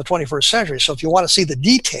Roswell in the 21st century. So if you want to see the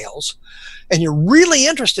details and you're really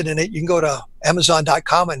interested in it, you can go to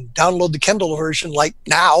Amazon.com and download the Kindle version like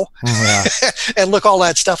now and look all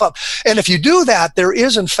that stuff up. And if you do that, there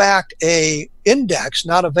is in fact a index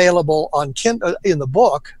not available on Kindle in the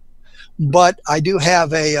book, but I do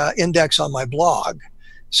have a index on my blog.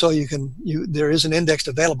 So there is an index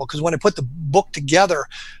available, because when I put the book together,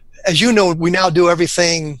 as you know, we now do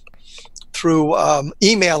everything through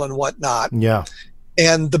email and whatnot. Yeah.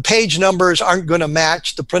 And the page numbers aren't going to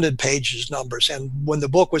match the printed pages numbers. And when the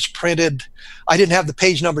book was printed, I didn't have the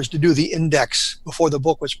page numbers to do the index before the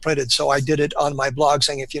book was printed. So I did it on my blog,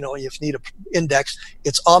 saying if you need an index,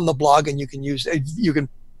 it's on the blog, and you can use it.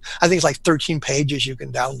 I think it's like 13 pages. You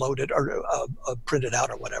can download it or print it out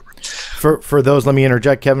or whatever. For those, let me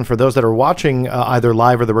interject, Kevin, for those that are watching either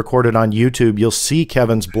live or the recorded on YouTube, you'll see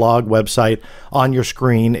Kevin's blog website on your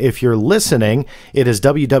screen. If you're listening, it is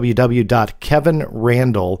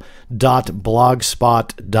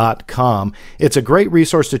www.kevinrandle.blogspot.com. It's a great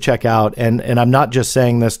resource to check out. And I'm not just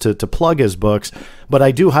saying this to plug his books, but I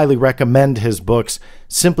do highly recommend his books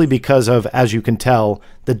simply because of, as you can tell,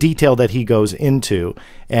 the detail that he goes into,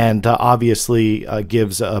 and obviously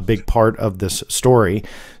gives a big part of this story.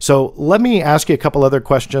 So let me ask you a couple other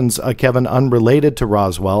questions, Kevin, unrelated to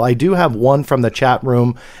Roswell. I do have one from the chat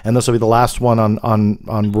room, and this will be the last one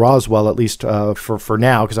on Roswell, at least for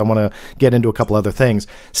now, because I want to get into a couple other things.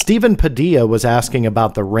 Stephen Padilla was asking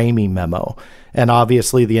about the Ramey memo, and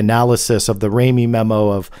obviously the analysis of the Ramey memo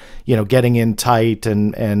of, getting in tight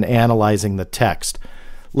and analyzing the text.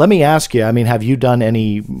 Let me ask you, I mean, have you done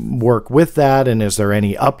any work with that? And is there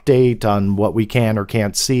any update on what we can or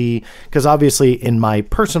can't see? Because obviously, in my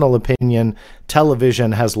personal opinion,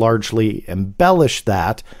 television has largely embellished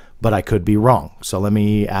that, but I could be wrong. So let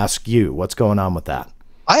me ask you, what's going on with that?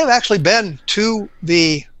 I have actually been to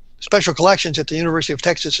the special collections at the University of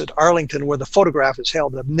Texas at Arlington, where the photograph is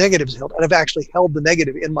held, the negative is held, and I've actually held the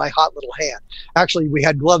negative in my hot little hand. Actually, we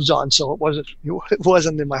had gloves on, so it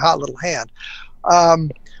wasn't in my hot little hand.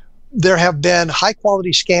 There have been high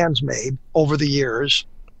quality scans made over the years,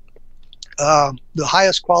 the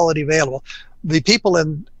highest quality available. The people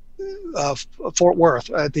in Fort Worth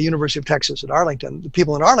at the University of Texas at Arlington, the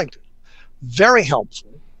people in Arlington, very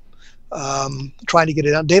helpful, trying to get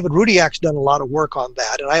it done. David Rudiak's done a lot of work on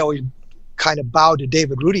that, and I always kind of bow to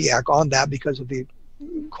David Rudiak on that because of the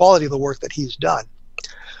quality of the work that he's done.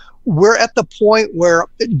 We're at the point where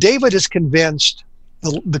David is convinced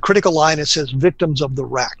the critical line, it says victims of the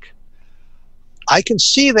wreck. I can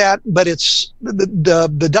see that, but it's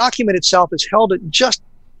the document itself is held at just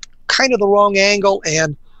kind of the wrong angle,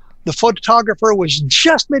 and the photographer was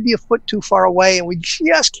just maybe a foot too far away, and we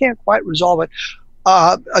just can't quite resolve it.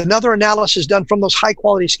 Another analysis done from those high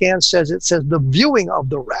quality scans says the viewing of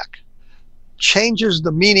the wreck changes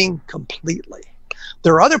the meaning completely.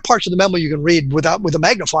 There are other parts of the memo you can read with a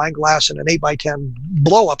magnifying glass and an 8x10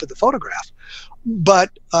 blow up of the photograph, but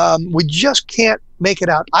we just can't make it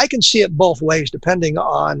out. I can see it both ways depending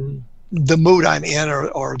on the mood I'm in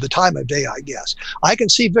or the time of day, I guess. I can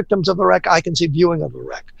see victims of the wreck. I can see viewing of the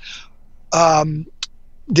wreck.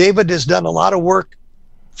 David has done a lot of work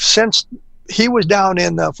since he was down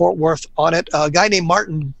in Fort Worth on it. A guy named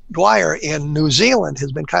Martin Dwyer in New Zealand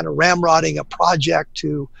has been kind of ramrodding a project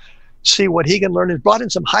to see what he can learn. He's brought in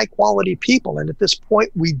some high quality people, and at this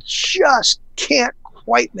point we just can't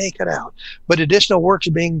quite make it out. But additional work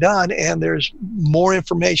is being done, and there's more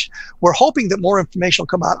information. We're hoping that more information will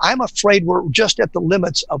come out. I'm afraid we're just at the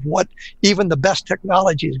limits of what even the best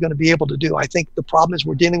technology is going to be able to do. I think the problem is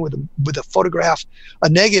we're dealing with a photograph, a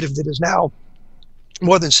negative that is now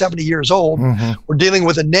more than 70 years old. Mm-hmm. We're dealing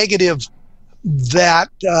with a negative that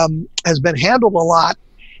has been handled a lot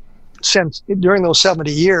since during those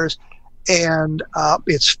 70 years, and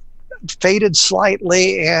it's faded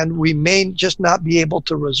slightly, and we may just not be able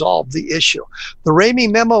to resolve the issue. The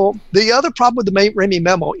Ramey memo, the other problem with the Ramey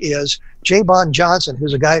memo is J. Bond Johnson,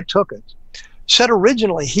 who's a guy that took it, said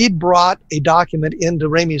originally he'd brought a document into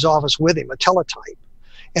Ramey's office with him, a teletype,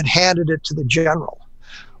 and handed it to the general.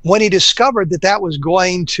 When he discovered that that was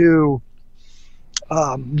going to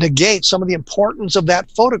negate some of the importance of that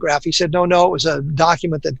photograph, he said, no, it was a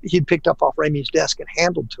document that he'd picked up off Ramey's desk and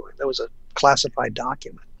handled to him. That was a classified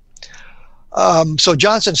document. So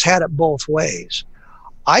Johnson's had it both ways.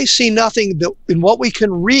 I see nothing that in what we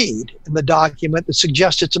can read in the document that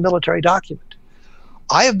suggests it's a military document.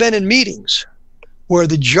 I have been in meetings where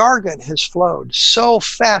the jargon has flowed so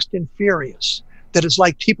fast and furious that it's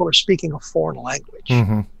like people are speaking a foreign language.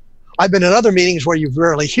 Mm-hmm. I've been in other meetings where you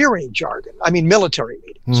rarely hear any jargon. I mean, military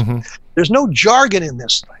meetings. Mm-hmm. There's no jargon in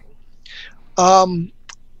this thing.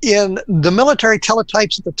 In the military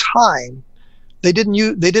teletypes at the time, they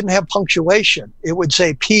didn't have punctuation. It would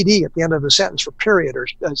say PD at the end of the sentence for period, or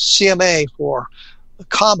CMA for a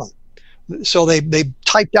comma. So they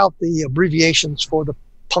typed out the abbreviations for the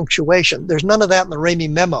punctuation. There's none of that in the Ramey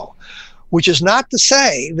memo, which is not to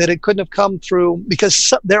say that it couldn't have come through,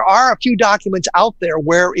 because there are a few documents out there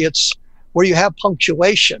where you have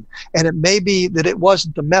punctuation, and it may be that it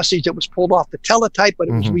wasn't the message that was pulled off the teletype, but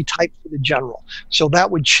it was retyped for the general. So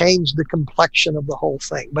that would change the complexion of the whole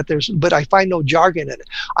thing. But I find no jargon in it.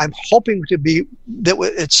 I'm hoping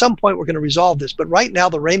that at some point we're going to resolve this. But right now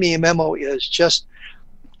the Ramey memo is just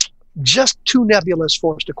too nebulous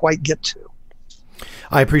for us to quite get to.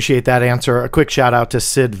 I appreciate that answer. A quick shout out to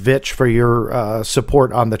Sid Vitch for your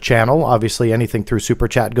support on the channel. Obviously, anything through Super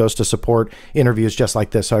Chat goes to support interviews just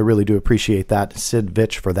like this. So I really do appreciate that. Sid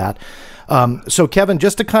Vitch for that. So Kevin,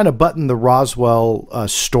 just to kind of button the Roswell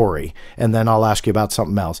story, and then I'll ask you about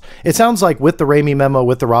something else. It sounds like with the Ramey memo,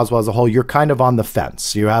 with the Roswell as a whole, you're kind of on the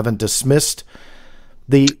fence. You haven't dismissed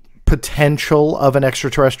the potential of an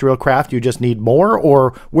extraterrestrial craft. You just need more,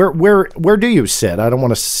 or where do you sit? I don't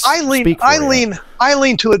want to speak for you. I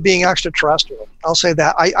lean to it being extraterrestrial. I'll say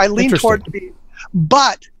that. I lean toward it to be,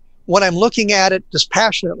 but when I'm looking at it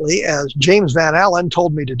dispassionately, as James Van Allen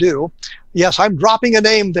told me to do, yes, I'm dropping a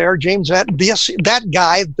name there, that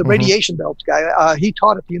guy, the radiation belts guy. He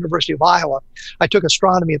taught at the University of Iowa. I took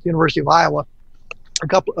astronomy at the University of Iowa,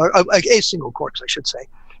 a single course, I should say.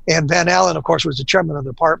 And Van Allen, of course, was the chairman of the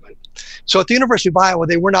department. So at the University of Iowa,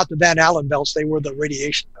 they were not the Van Allen belts, they were the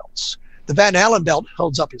radiation belts. The Van Allen belt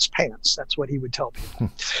holds up his pants. That's what he would tell people.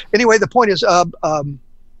 Anyway, the point is,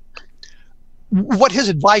 what his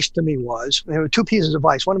advice to me was, there were two pieces of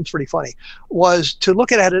advice, one of them's pretty funny, was to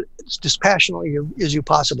look at it as dispassionately as you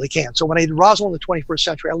possibly can. So when I did Roswell in the 21st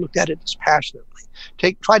century, I looked at it dispassionately.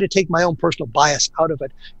 Try to take my own personal bias out of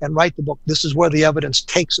it and write the book, This is Where the Evidence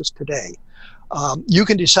Takes Us Today. You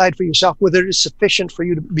can decide for yourself whether it is sufficient for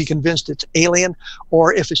you to be convinced it's alien,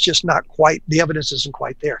 or if it's just not quite, the evidence isn't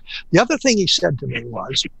quite there. The other thing he said to me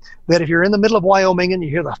was that if you're in the middle of Wyoming and you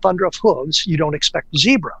hear the thunder of hooves, you don't expect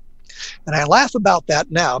zebra. And I laugh about that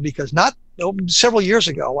now because several years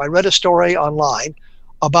ago, I read a story online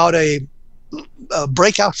about a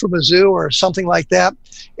breakout from a zoo or something like that,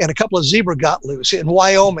 and a couple of zebra got loose in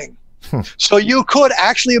Wyoming. So you could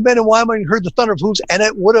actually have been in Wyoming and heard the thunder of hooves, and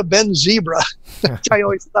it would have been zebra. I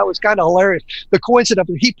always thought that was kind of hilarious. The coincidence,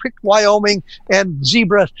 he picked Wyoming and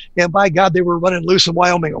zebra, and by God, they were running loose in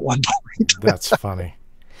Wyoming at one point. That's funny.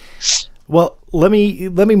 Well, let me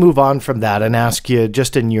move on from that and ask you,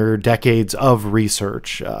 just in your decades of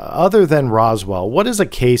research, other than Roswell, what is a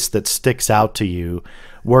case that sticks out to you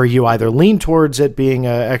where you either lean towards it being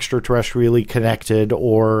extraterrestrially connected,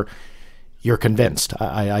 or you're convinced?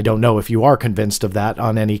 I don't know if you are convinced of that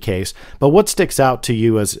on any case, but what sticks out to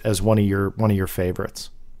you as one of your favorites?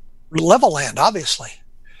 Levelland, obviously.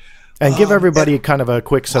 And give everybody kind of a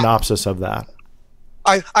quick synopsis of that.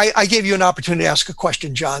 I gave you an opportunity to ask a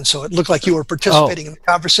question, John, so it looked like you were participating in the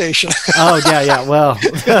conversation. Oh, yeah. Well,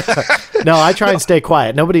 no, I try and stay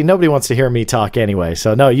quiet. Nobody wants to hear me talk anyway,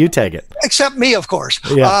 so no, you take it. Except me, of course.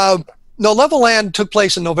 Yeah. No, Levelland took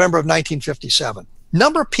place in November of 1957.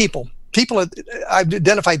 Number of people, I've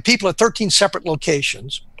identified people at 13 separate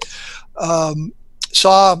locations,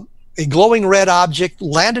 saw a glowing red object,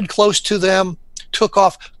 landed close to them, took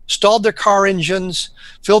off, stalled their car engines,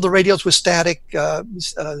 filled the radios with static,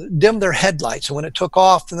 dimmed their headlights. And when it took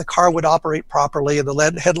off, then the car would operate properly, and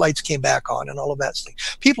the headlights came back on, and all of that thing.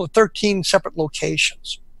 People at 13 separate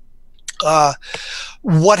locations.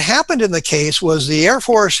 What happened in the case was the Air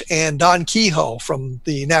Force and Don Kehoe from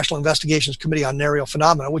the National Investigations Committee on Aerial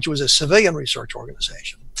Phenomena, which was a civilian research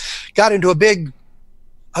organization, got into a big,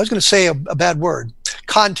 I was going to say a bad word,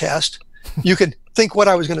 contest. You can think what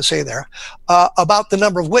I was going to say there, about the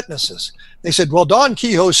number of witnesses. They said, well, Don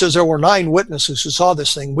Kehoe says there were 9 witnesses who saw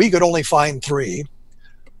this thing. We could only find 3.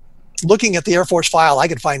 Looking at the Air Force file, I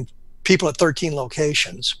could find people at 13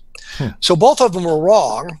 locations. So both of them were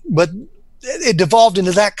wrong, but it devolved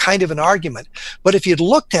into that kind of an argument. But if you'd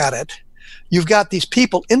looked at it, you've got these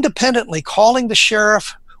people independently calling the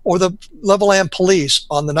sheriff or the Levelland police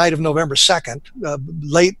on the night of November 2nd,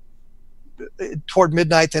 late toward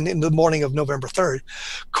midnight and in the morning of November 3rd,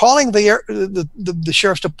 calling the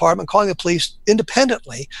sheriff's department, calling the police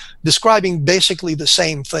independently, describing basically the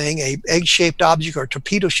same thing, a egg-shaped object or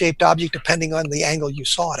torpedo-shaped object, depending on the angle you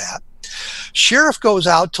saw it at. Sheriff goes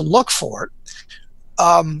out to look for it,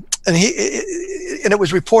 and it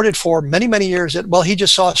was reported for many, many years that, well, he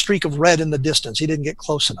just saw a streak of red in the distance. He didn't get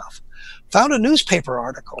close enough. Found a newspaper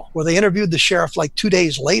article where they interviewed the sheriff like 2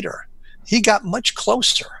 days later. He got much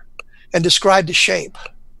closer and described the shape.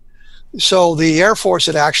 So the Air Force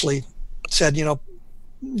had actually said, you know,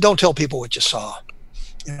 don't tell people what you saw.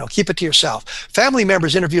 You know, keep it to yourself. Family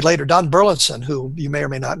members interviewed later, Don Burleson, who you may or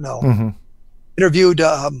may not know, interviewed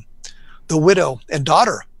the widow and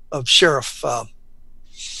daughter of Sheriff Weir.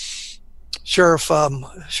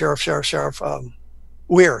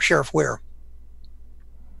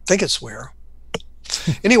 I think it's Weir.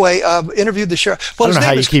 Anyway, interviewed the sheriff. Well, I don't know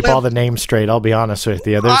how you keep all the names straight. I'll be honest with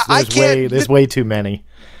you. There's way too many.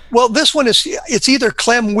 Well, this one it's either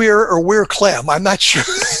Clem Weir or Weir Clem. I'm not sure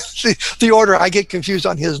the order. I get confused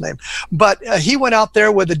on his name. But he went out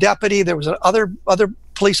there with a deputy. There was other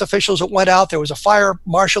police officials that went out. There was a fire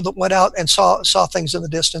marshal that went out and saw things in the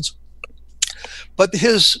distance. But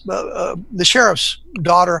the sheriff's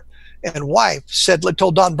daughter and wife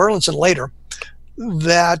told Don Burleson later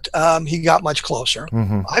that he got much closer.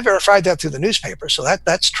 I verified that through the newspaper, so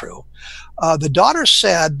that's true. The daughter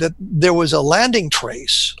said that there was a landing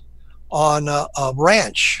trace on a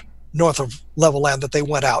ranch north of Levelland that they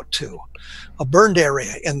went out to, a burned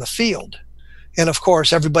area in the field. And of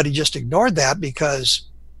course, everybody just ignored that because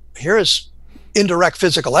here is indirect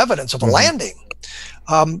physical evidence of a landing.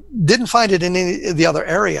 Didn't find it in any of the other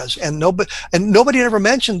areas, and nobody ever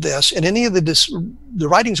mentioned this in any of the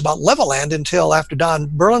writings about Levelland until after Don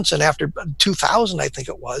Burleson, after 2000, I think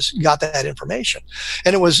it was, got that information.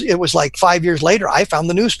 And it was like 5 years later, I found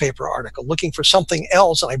the newspaper article looking for something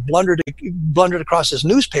else, and I blundered across this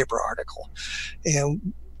newspaper article,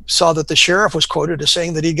 and saw that the sheriff was quoted as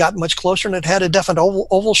saying that he got much closer and it had a definite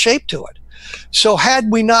oval shape to it. So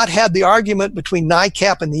had we not had the argument between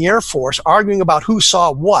NICAP and the Air Force arguing about who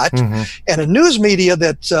saw what, and a news media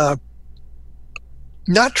that's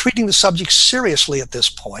not treating the subject seriously at this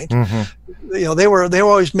point, you know, they were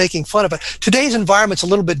always making fun of it. Today's environment's a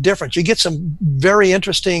little bit different. You get some very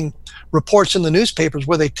interesting reports in the newspapers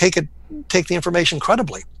where they take the information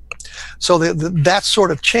credibly. So that's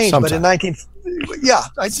sort of changed. Sometimes. But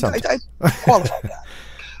I qualify that.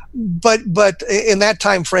 But in that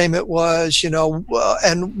time frame, it was, you know,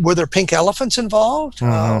 and were there pink elephants involved?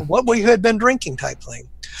 What we had been drinking type thing.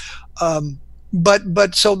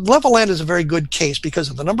 But so Levelland is a very good case because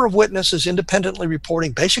of the number of witnesses independently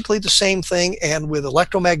reporting basically the same thing and with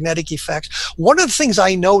electromagnetic effects. One of the things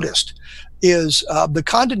I noticed is the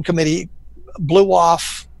Condon Committee blew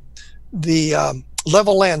off the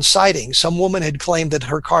Levelland sighting. Some woman had claimed that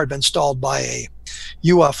her car had been stalled by a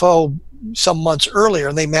UFO some months earlier,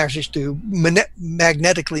 and they managed to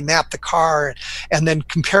magnetically map the car and then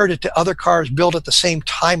compared it to other cars built at the same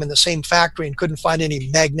time in the same factory and couldn't find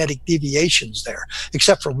any magnetic deviations there,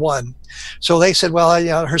 except for one. So they said, well,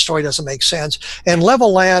 you know, her story doesn't make sense. And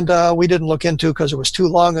Levelland, we didn't look into because it was too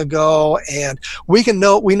long ago, and we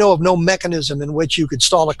know of no mechanism in which you could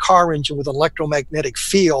stall a car engine with an electromagnetic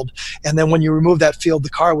field, and then when you remove that field,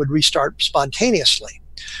 the car would restart spontaneously.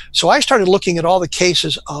 So I started looking at all the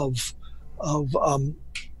cases of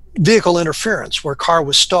vehicle interference where a car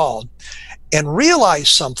was stalled and realized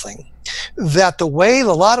something, that the way a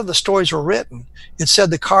lot of the stories were written, it said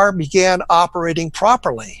the car began operating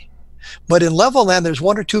properly. But in Levelland, there's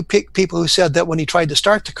one or two people who said that when he tried to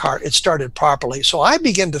start the car, it started properly. So I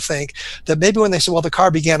began to think that maybe when they said, well, the car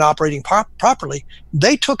began operating properly,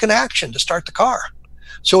 they took an action to start the car.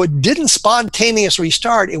 So it didn't spontaneously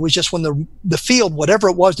restart. It was just when the field, whatever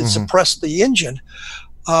it was that suppressed the engine,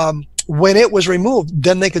 when it was removed,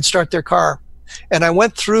 then they could start their car. And I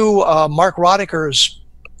went through Mark Roddiker's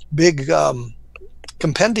big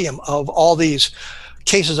compendium of all these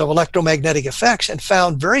cases of electromagnetic effects and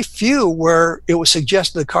found very few where it was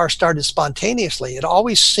suggested the car started spontaneously. It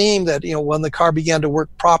always seemed that, when the car began to work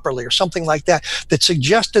properly or something like that, that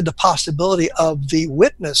suggested the possibility of the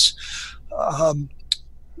witness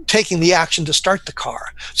taking the action to start the car.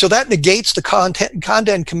 So that negates the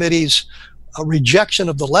Condon Committee's rejection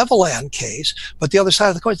of the Leveland case. But the other side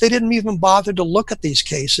of the coin, they didn't even bother to look at these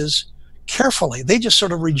cases carefully. They just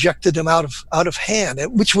sort of rejected them out of hand,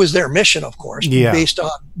 which was their mission, of course, based on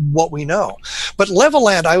what we know. But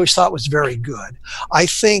Leveland, I always thought was very good. I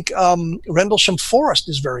think Rendlesham Forest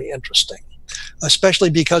is very interesting, especially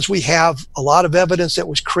because we have a lot of evidence that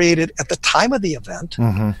was created at the time of the event.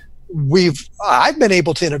 Mm-hmm. I've been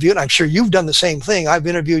able to interview, and I'm sure you've done the same thing. I've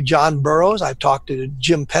interviewed John Burroughs. I've talked to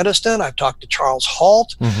Jim Peniston. I've talked to Charles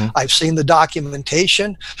Halt. Mm-hmm. I've seen the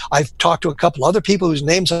documentation. I've talked to a couple other people whose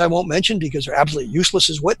names I won't mention because they're absolutely useless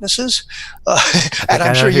as witnesses. And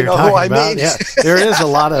I'm sure you know who I mean. Yeah. There is a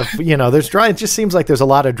lot of, it just seems like there's a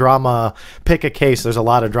lot of drama. Pick a case. There's a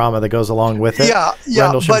lot of drama that goes along with it. Yeah.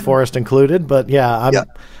 Rendlesham Forest included. But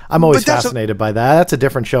I'm always fascinated by that. That's a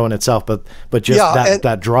different show in itself, but just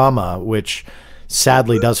that drama, which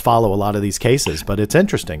sadly does follow a lot of these cases, but it's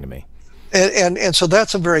interesting to me. And so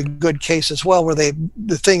that's a very good case as well, where the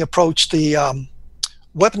thing approached the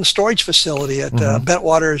weapons storage facility at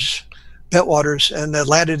Bentwaters, and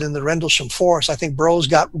landed in the Rendlesham Forest. I think Burroughs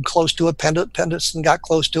got close to it. Pendleton got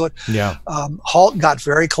close to it. Yeah. Halt got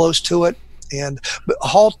very close to it. But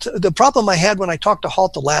Halt, the problem I had when I talked to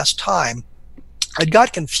Halt the last time, I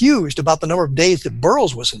got confused about the number of days that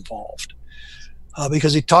Burroughs was involved,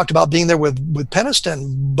 because he talked about being there with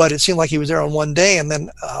Peniston, but it seemed like he was there on one day. And then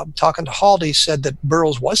talking to Halt, he said that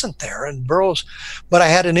Burroughs wasn't there. But I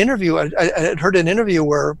had an interview. I had heard an interview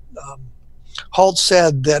where Halt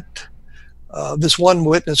said that this one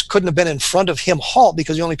witness couldn't have been in front of him, Halt,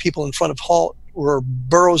 because the only people in front of Halt were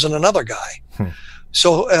Burroughs and another guy.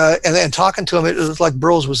 So, and then talking to him, it was like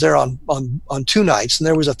Burroughs was there on 2 nights, and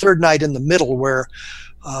there was a third night in the middle where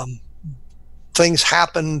things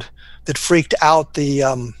happened that freaked out the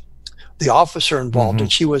officer involved, and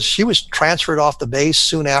she was transferred off the base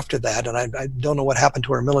soon after that. And I don't know what happened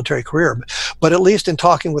to her military career, but at least in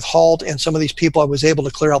talking with Halt and some of these people, I was able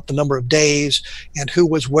to clear up the number of days and who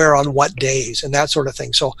was where on what days and that sort of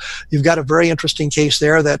thing. So you've got a very interesting case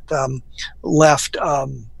there that left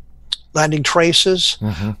landing traces,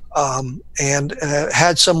 and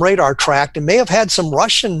had some radar tracked, and may have had some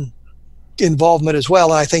Russian involvement as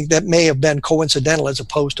well. And I think that may have been coincidental as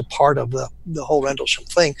opposed to part of the whole Rendlesham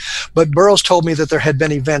thing. But Burroughs told me that there had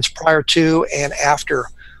been events prior to and after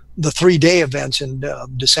the 3-day events in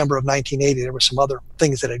December of 1980. There were some other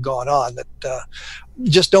things that had gone on that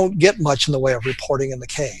just don't get much in the way of reporting in the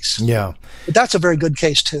case. Yeah. But that's a very good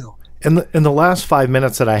case too. In the last 5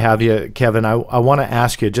 minutes that I have you, Kevin, I want to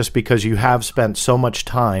ask you, just because you have spent so much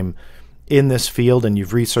time in this field and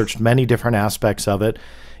you've researched many different aspects of it,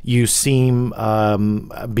 you seem,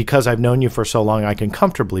 because I've known you for so long, I can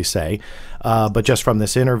comfortably say, but just from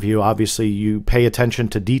this interview, obviously you pay attention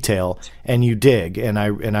to detail and you dig, and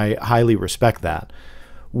I highly respect that.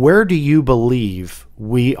 Where do you believe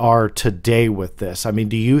we are today with this? I mean,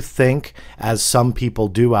 do you think, as some people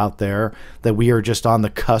do out there, that we are just on the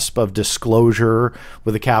cusp of disclosure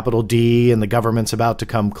with a capital D and the government's about to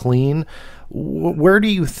come clean? Where do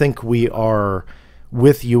you think we are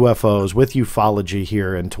with UFOs, with ufology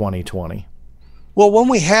here in 2020? Well, when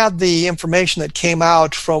we had the information that came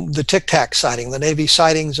out from the Tic Tac sighting, the Navy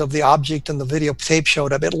sightings of the object and the videotape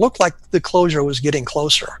showed up, it looked like the closure was getting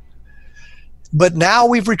closer. But now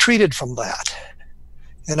we've retreated from that,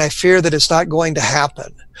 and I fear that it's not going to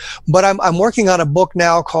happen. But I'm working on a book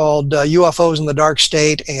now called UFOs in the Dark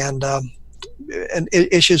State, and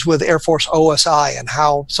issues with Air Force OSI and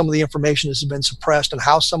how some of the information has been suppressed and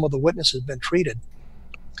how some of the witnesses have been treated,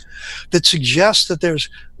 that suggests that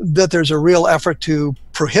there's a real effort to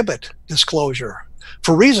prohibit disclosure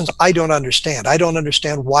for reasons I don't understand. I don't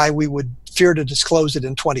understand why we would fear to disclose it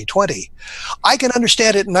in 2020. I can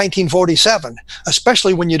understand it in 1947,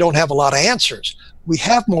 especially when you don't have a lot of answers. We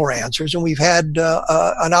have more answers, and we've had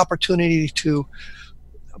an opportunity to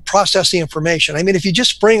process the information. I mean, if you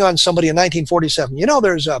just spring on somebody in 1947,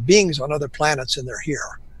 there's beings on other planets and they're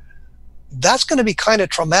here, that's going to be kind of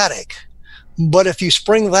traumatic. But if you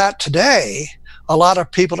spring that today, a lot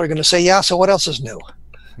of people are going to say, yeah, so what else is new?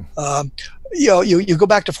 You go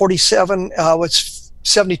back to 47, what's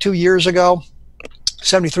 72 years ago,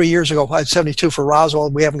 73 years ago, 72 for Roswell.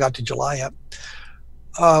 We haven't got to July yet.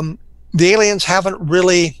 The aliens haven't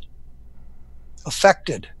really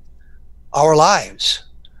affected our lives.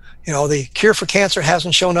 You know, the cure for cancer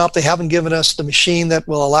hasn't shown up. They haven't given us the machine that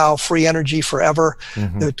will allow free energy forever,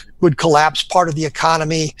 that would collapse part of the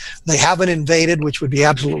economy. They haven't invaded, which would be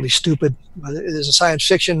absolutely stupid. It is a science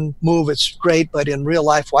fiction move. It's great, but in real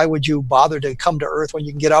life, why would you bother to come to Earth when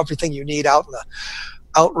you can get everything you need out in the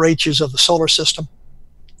outreaches of the solar system?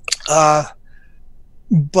 But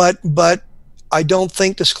I don't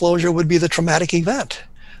think disclosure would be the traumatic event.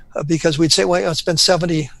 Because we'd say, well, it's been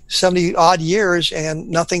 70 odd years and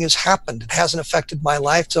nothing has happened. It hasn't affected my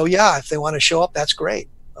life. So yeah, if they want to show up, that's great.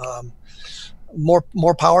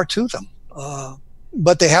 More power to them.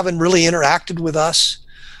 But they haven't really interacted with us.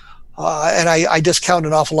 And I discount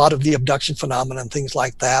an awful lot of the abduction phenomena and things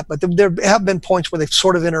like that. But there have been points where they've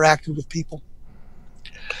sort of interacted with people.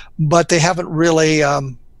 But they haven't really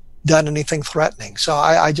done anything threatening. So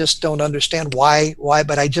I just don't understand why.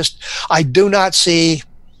 But I do not see,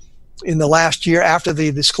 in the last year after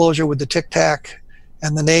the disclosure with the Tic Tac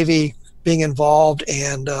and the Navy being involved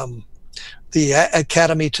and the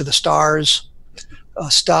Academy to the Stars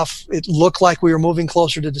stuff, it looked like we were moving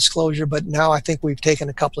closer to disclosure, but now I think we've taken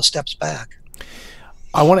a couple of steps back.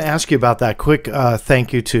 I want to ask you about that. Quick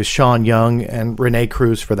thank you to Sean Young and Renee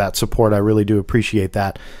Cruz for that support. I really do appreciate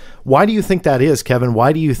that. Why do you think that is, Kevin?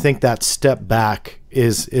 Why do you think that step back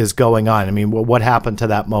is going on? I mean, what happened to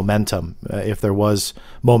that momentum? If there was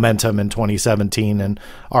momentum in 2017 and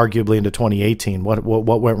arguably into 2018, what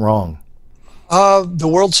went wrong? The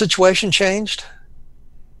world situation changed.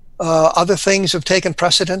 Other things have taken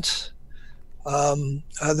precedence.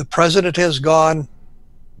 The president has gone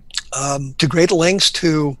to great lengths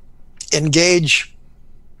to engage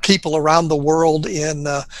people around the world in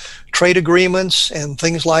trade agreements and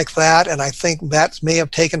things like that, and I think that may have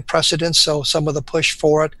taken precedence, so some of the push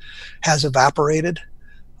for it has evaporated.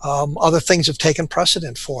 Other things have taken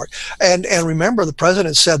precedent for it. And remember, the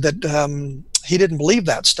president said that he didn't believe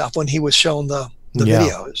that stuff when he was shown the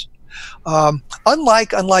videos.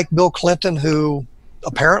 Unlike Bill Clinton, who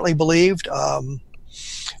apparently believed,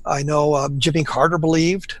 I know Jimmy Carter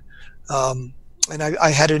believed, and I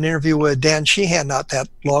had an interview with Dan Sheehan not that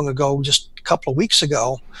long ago, just a couple of weeks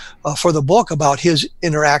ago, for the book about his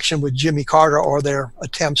interaction with Jimmy Carter or their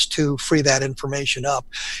attempts to free that information up.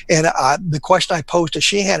 And the question I posed to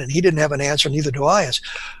Sheehan, and he didn't have an answer, neither do I, is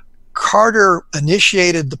Carter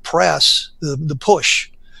initiated the press, the push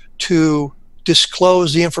to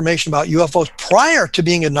disclose the information about UFOs prior to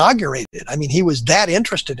being inaugurated. I mean, he was that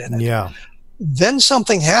interested in it. Yeah. Then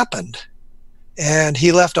something happened, and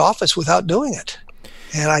he left office without doing it.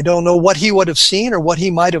 And I don't know what he would have seen or what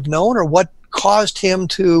he might have known or what caused him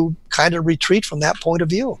to kind of retreat from that point of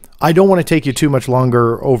view. I don't want to take you too much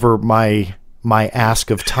longer over my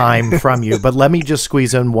ask of time from you, but let me just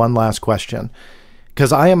squeeze in one last question,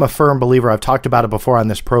 because I am a firm believer, I've talked about it before on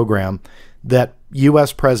this program, that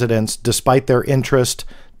U.S. presidents, despite their interest,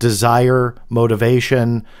 desire,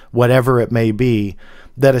 motivation, whatever it may be,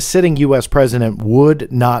 that a sitting U.S. president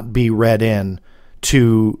would not be read in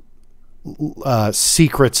to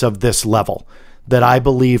secrets of this level. That I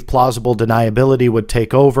believe plausible deniability would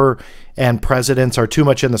take over, and presidents are too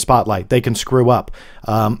much in the spotlight. They can screw up.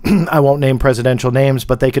 I won't name presidential names,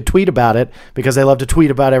 but they could tweet about it because they love to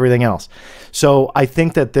tweet about everything else. So I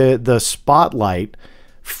think that the spotlight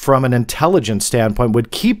from an intelligence standpoint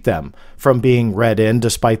would keep them from being read in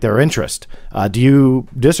despite their interest. Do you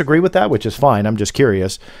disagree with that? Which is fine. I'm just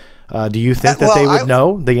curious. Do you think that they would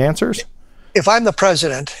know the answers? If I'm the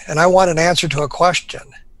president and I want an answer to a question,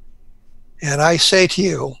 and I say to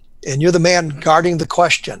you, and you're the man guarding the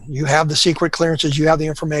question, you have the secret clearances, you have the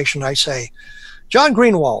information, I say, John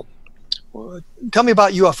Greenewald, tell me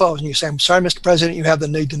about UFOs. And you say, I'm sorry, Mr. President, you have the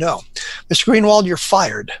need to know. Mr. Greenewald, you're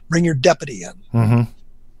fired. Bring your deputy in. Mm-hmm.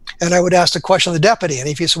 And I would ask the question of the deputy. And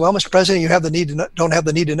if you say, well, Mr. President, you have the need to know, don't have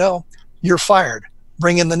the need to know, you're fired.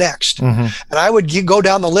 Bring in the next. Mm-hmm. And I would go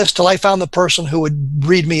down the list till I found the person who would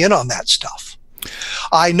read me in on that stuff.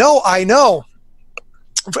 I know.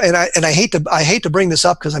 And I hate to bring this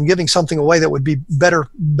up because I'm giving something away that would be better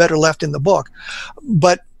left in the book.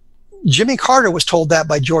 But Jimmy Carter was told that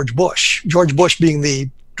by George Bush. George Bush being the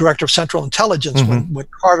director of Central Intelligence when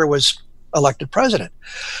Carter was elected president.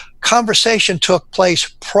 Conversation took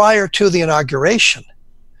place prior to the inauguration.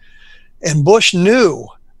 And Bush knew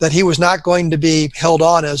that he was not going to be held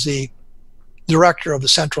on as the director of the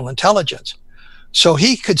Central Intelligence. So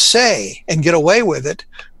he could say and get away with it,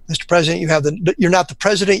 Mr. President, you're not the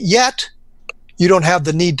president yet. You don't have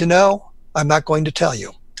the need to know. I'm not going to tell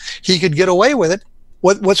you. He could get away with it.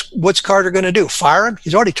 What's Carter going to do? Fire him?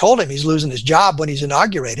 He's already told him he's losing his job when he's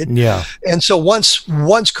inaugurated. Yeah. And so once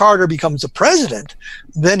Carter becomes the president,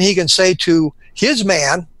 then he can say to his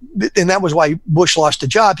man, and that was why Bush lost the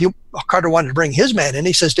job. Carter wanted to bring his man in.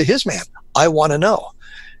 He says to his man, I want to know.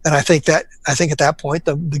 And I think at that point,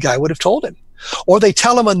 the guy would have told him. Or they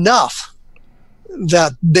tell him enough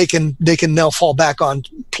that they can now fall back on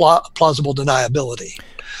plausible deniability.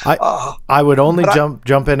 I would only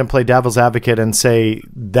jump in and play devil's advocate and say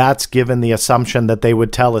that's given the assumption that they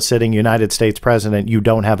would tell a sitting United States president you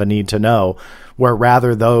don't have a need to know, where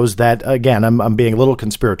rather those that, again, I'm being a little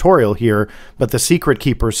conspiratorial here, but the secret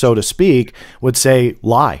keepers, so to speak, would say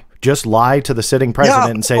lie. Just lie to the sitting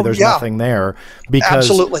president and say there's nothing there,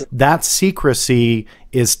 because that secrecy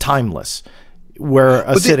is timeless, where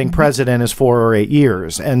a sitting president is 4 or 8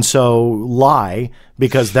 years. And so lie,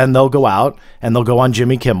 because then they'll go out and they'll go on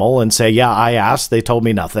Jimmy Kimmel and say, yeah, I asked, they told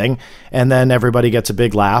me nothing. And then everybody gets a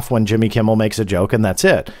big laugh when Jimmy Kimmel makes a joke, and that's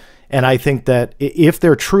it. And I think that if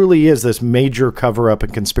there truly is this major cover-up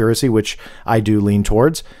and conspiracy, which I do lean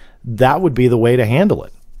towards, that would be the way to handle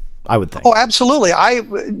it, I would think. Oh, absolutely.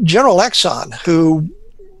 General Exxon, who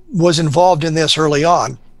was involved in this early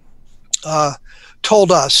on,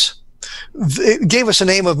 told us, it gave us a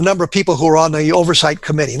name of a number of people who were on the oversight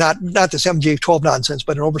committee, not this MJ-12 nonsense,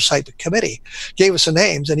 but an oversight committee. Gave us the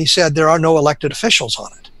names, and he said there are no elected officials on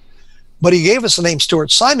it. But he gave us the name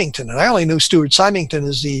Stuart Symington, and I only knew Stuart Symington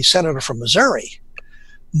as the senator from Missouri.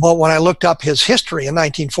 But when I looked up his history in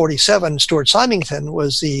 1947, Stuart Symington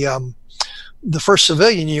was the first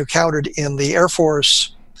civilian you encountered in the Air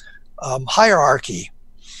Force hierarchy.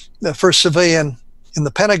 The first civilian in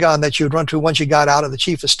the Pentagon that you would run to once you got out of the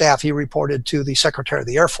chief of staff. He reported to the Secretary of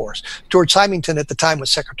the Air Force. George Symington at the time was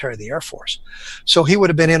Secretary of the Air Force. So he would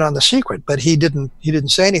have been in on the secret, but he didn't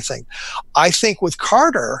say anything. I think with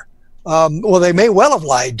Carter, well, they may well have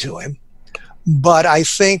lied to him, but I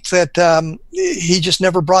think that he just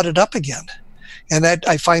never brought it up again. And that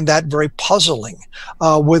I find that very puzzling.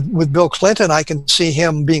 With Bill Clinton, I can see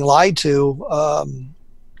him being lied to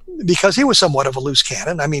because he was somewhat of a loose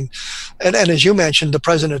cannon. I mean, and as you mentioned, the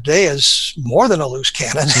president today is more than a loose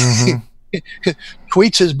cannon. Mm-hmm.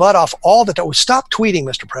 Tweets his butt off all the time. Stop tweeting,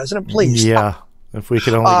 Mr. President, please. Yeah, if we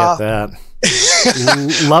could only get that.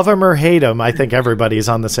 Love him or hate him, I think everybody's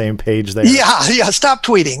on the same page there. Yeah, stop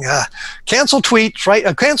tweeting. Cancel tweets,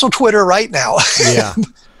 right? Cancel Twitter right now. Yeah.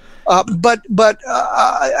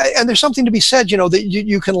 And there's something to be said, that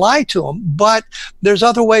you can lie to him, but there's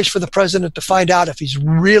other ways for the president to find out if he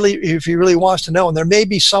really wants to know. And there may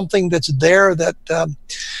be something that's there that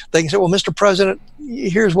they can say, well, Mr. President,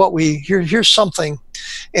 here's something.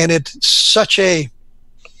 And it's such a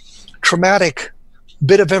traumatic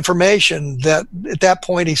bit of information that at that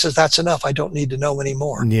point he says, that's enough. I don't need to know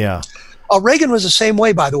anymore. Yeah. Reagan was the same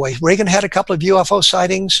way, by the way. Reagan had a couple of UFO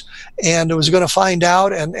sightings and was going to find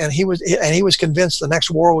out, and he was convinced the next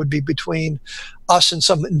war would be between us and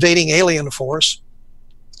some invading alien force.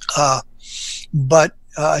 But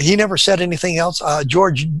he never said anything else.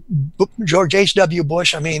 George H.W.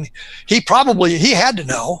 Bush, I mean, he had to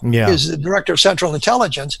know. Yeah. He was the director of Central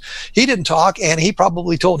Intelligence. He didn't talk, and he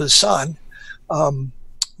probably told his son.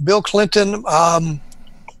 Bill Clinton,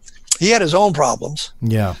 he had his own problems.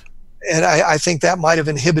 Yeah. And I think that might have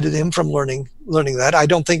inhibited him from learning that. I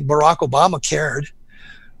don't think Barack Obama cared.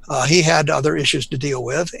 He had other issues to deal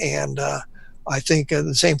with. And I think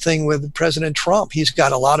the same thing with President Trump. He's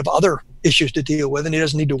got a lot of other issues to deal with, and he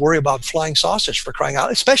doesn't need to worry about flying sausage, for crying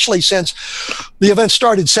out, especially since the event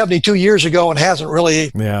started 72 years ago and hasn't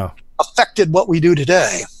really affected what we do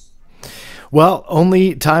today. Well,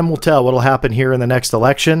 only time will tell what'll happen here in the next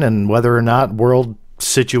election and whether or not world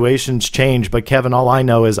situations change. But Kevin, all I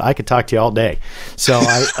know is I could talk to you all day. So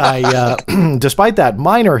I despite that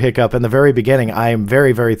minor hiccup in the very beginning, I am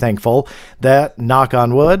very, very thankful that, knock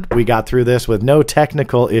on wood, we got through this with no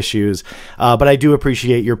technical issues. But I do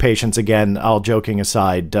appreciate your patience again, all joking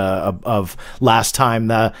aside, of last time,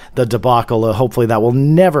 the debacle. Hopefully that will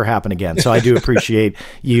never happen again. So I do appreciate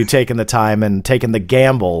you taking the time and taking the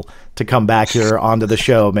gamble to come back here onto the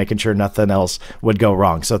show, making sure nothing else would go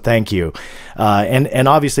wrong. So thank you. And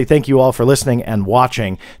obviously, thank you all for listening and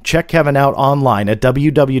watching. Check Kevin out online at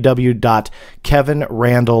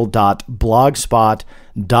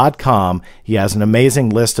www.kevinrandle.blogspot.com. He has an amazing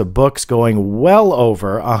list of books going well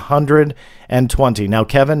over 120. Now,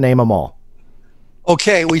 Kevin, name them all.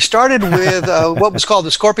 Okay, we started with what was called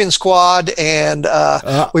the Scorpion Squad, and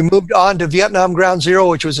we moved on to Vietnam Ground Zero,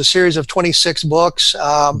 which was a series of 26 books.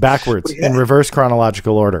 Backwards, in reverse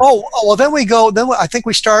chronological order. Oh, well, then I think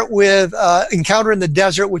we start with Encounter in the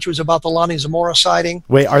Desert, which was about the Lonnie Zamora sighting.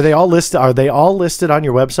 Wait, are they all listed on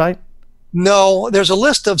your website? No, there's a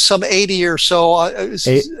list of some 80 or so.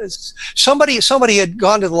 Somebody had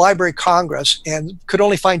gone to the Library of Congress and could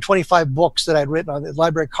only find 25 books that I'd written on the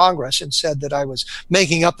Library of Congress, and said that I was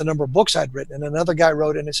making up the number of books I'd written. And another guy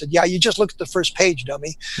wrote in and said, yeah, you just look at the first page,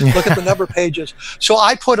 dummy. Look at the number of pages. So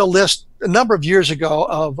I put a list a number of years ago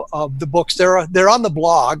of the books. They're on the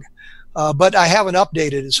blog, but I haven't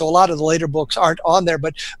updated it. So a lot of the later books aren't on there,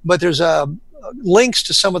 but there's links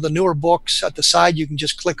to some of the newer books at the side. You can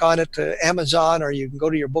just click on it to Amazon, or you can go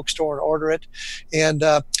to your bookstore and order it. And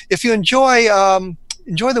if you enjoy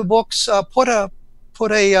the books, put a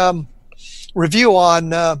review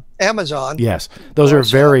on Amazon. Yes, those are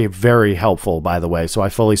very, very helpful, by the way. So I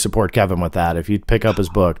fully support Kevin with that. If you pick up his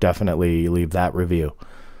book, definitely leave that review.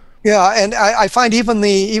 Yeah, and I find even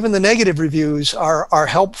the negative reviews are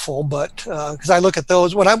helpful, but because I look at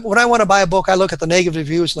those when I want to buy a book, I look at the negative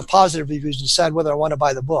reviews and the positive reviews and decide whether I want to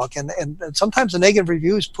buy the book. And sometimes the negative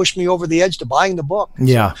reviews push me over the edge to buying the book.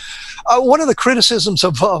 Yeah. So, one of the criticisms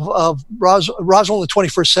of Roswell in the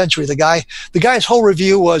 21st century, the guy's whole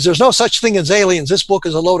review was, "There's no such thing as aliens. This book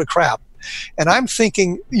is a load of crap." And I'm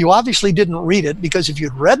thinking, you obviously didn't read it, because if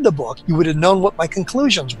you'd read the book, you would have known what my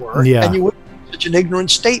conclusions were, and you wouldn't make such an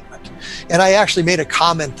ignorant statement. And I actually made a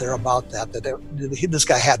comment there about that this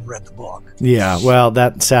guy hadn't read the book. Yeah, well,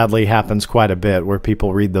 that sadly happens quite a bit, where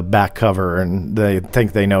people read the back cover and they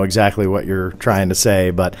think they know exactly what you're trying to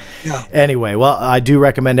say. But anyway, well, I do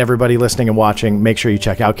recommend everybody listening and watching, make sure you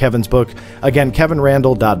check out Kevin's book. Again,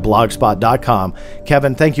 kevinrandle.blogspot.com.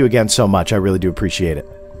 Kevin, thank you again so much. I really do appreciate it.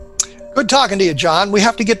 Good talking to you, John. We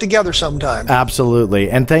have to get together sometime.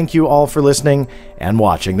 Absolutely. And thank you all for listening and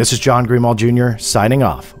watching. This is John Greenewald Jr. signing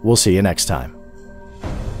off. We'll see you next time.